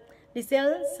kaibigan.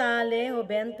 Lisel Sale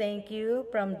Hoben, thank you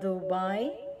from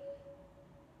Dubai.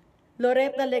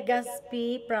 Loretta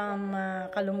Legaspi from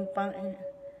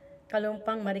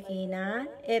Kalumpang, Marikina.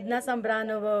 Edna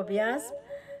Zambrano Bobias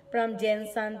from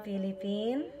Jensan,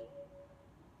 Philippines.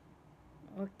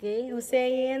 Okay,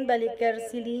 Hussein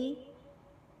Balikesirli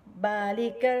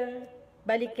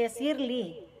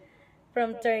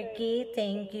from Turkey,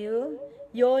 thank you.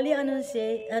 Yoli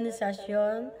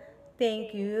Anunciacion,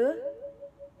 thank you.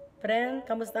 Friend,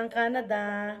 kamusta ang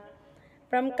Canada?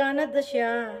 From Canada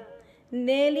siya.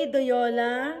 Nelly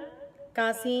Doyola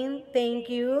Kasin,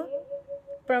 thank you.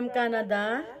 From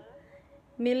Canada.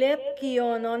 Milet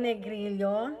Kiyono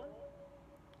Negrillo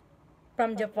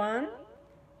from Japan.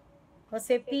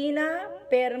 Josepina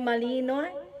Permalino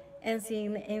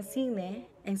Ensigne,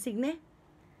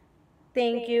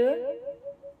 thank you.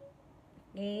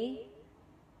 Okay.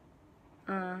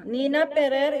 Nina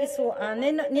Perer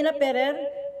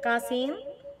Kasin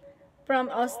from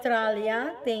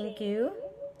Australia, thank you.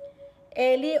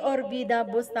 Eli Orbida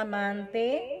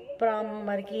Bustamante from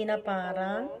Marikina,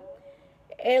 Parang.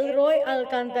 Elroy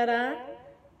Alcantara,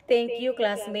 thank you,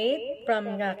 classmate from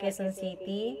Quezon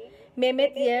City.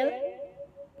 Mehmet Yel,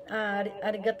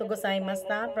 arigato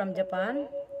gozaimashita from Japan.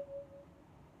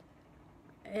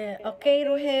 Okay,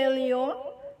 Rogelio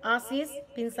Asis,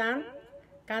 pinsan,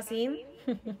 Kasin.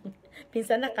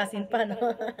 Pinsan na, Kasin pa, no?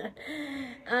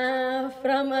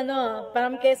 From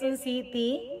Quezon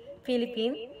City,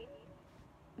 Philippines.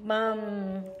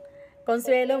 Ma'am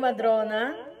Consuelo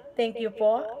Madrona, thank you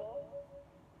po.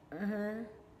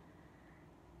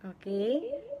 Okay.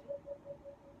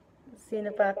 Sino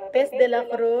pa? Tess de la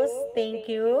Cruz, thank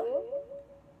you.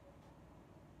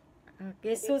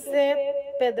 Okay, Suset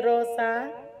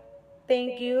Pedrosa,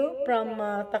 thank you from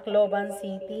Tacloban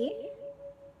City.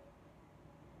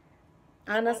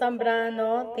 Ana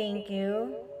Zambrano, thank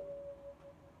you.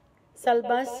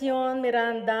 Salvacion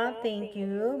Miranda, thank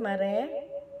you. Mare.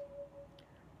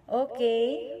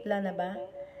 Okay, wala na ba?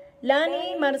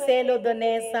 Lani Marcelo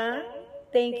Donesa,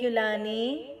 thank you,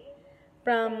 Lani,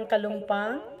 from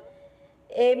Kalumpang.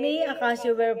 Amy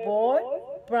Akasio Verboard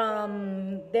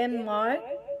from Denmark.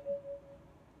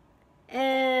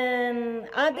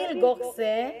 And Adil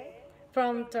Gokse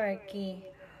from Turkey.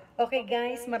 Okay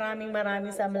guys, maraming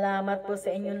salamat po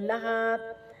sa inyong lahat.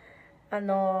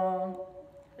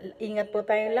 Ingat po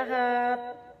tayong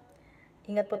lahat.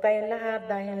 Ingat po tayong lahat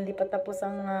dahil lipat tapos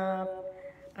ang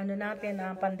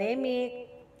pandemic,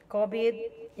 COVID.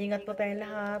 Ingat po tayong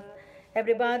lahat.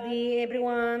 Everybody,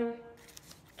 everyone,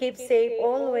 keep safe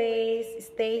always.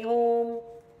 Stay home.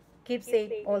 Keep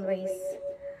safe always.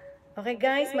 Okay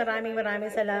guys, maraming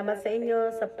salamat sa inyo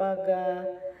sa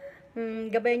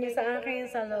gabay niyo sa akin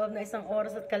sa loob na 1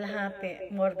 oras at kalahati.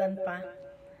 More than pa.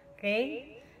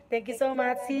 Okay? Thank you so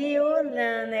much. See you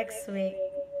next week.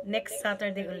 Next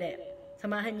Saturday ulit.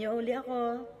 Samahan niyo uli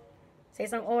ako sa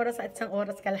 1 oras at 1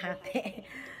 oras kalahati.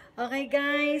 Okay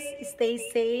guys, stay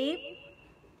safe.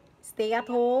 Stay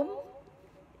at home.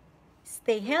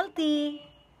 Stay healthy.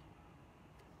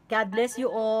 God bless you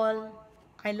all.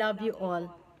 I love you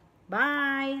all.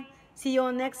 Bye. See you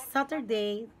next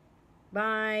Saturday.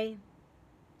 Bye.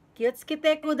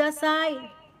 Kyutsukite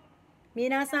kudasai.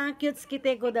 Minasan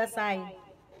kyutsukite kudasai.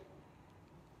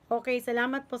 Okay,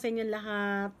 salamat po sa inyong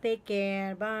lahat. Take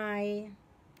care. Bye.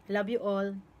 Love you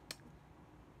all.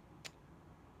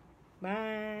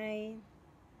 Bye.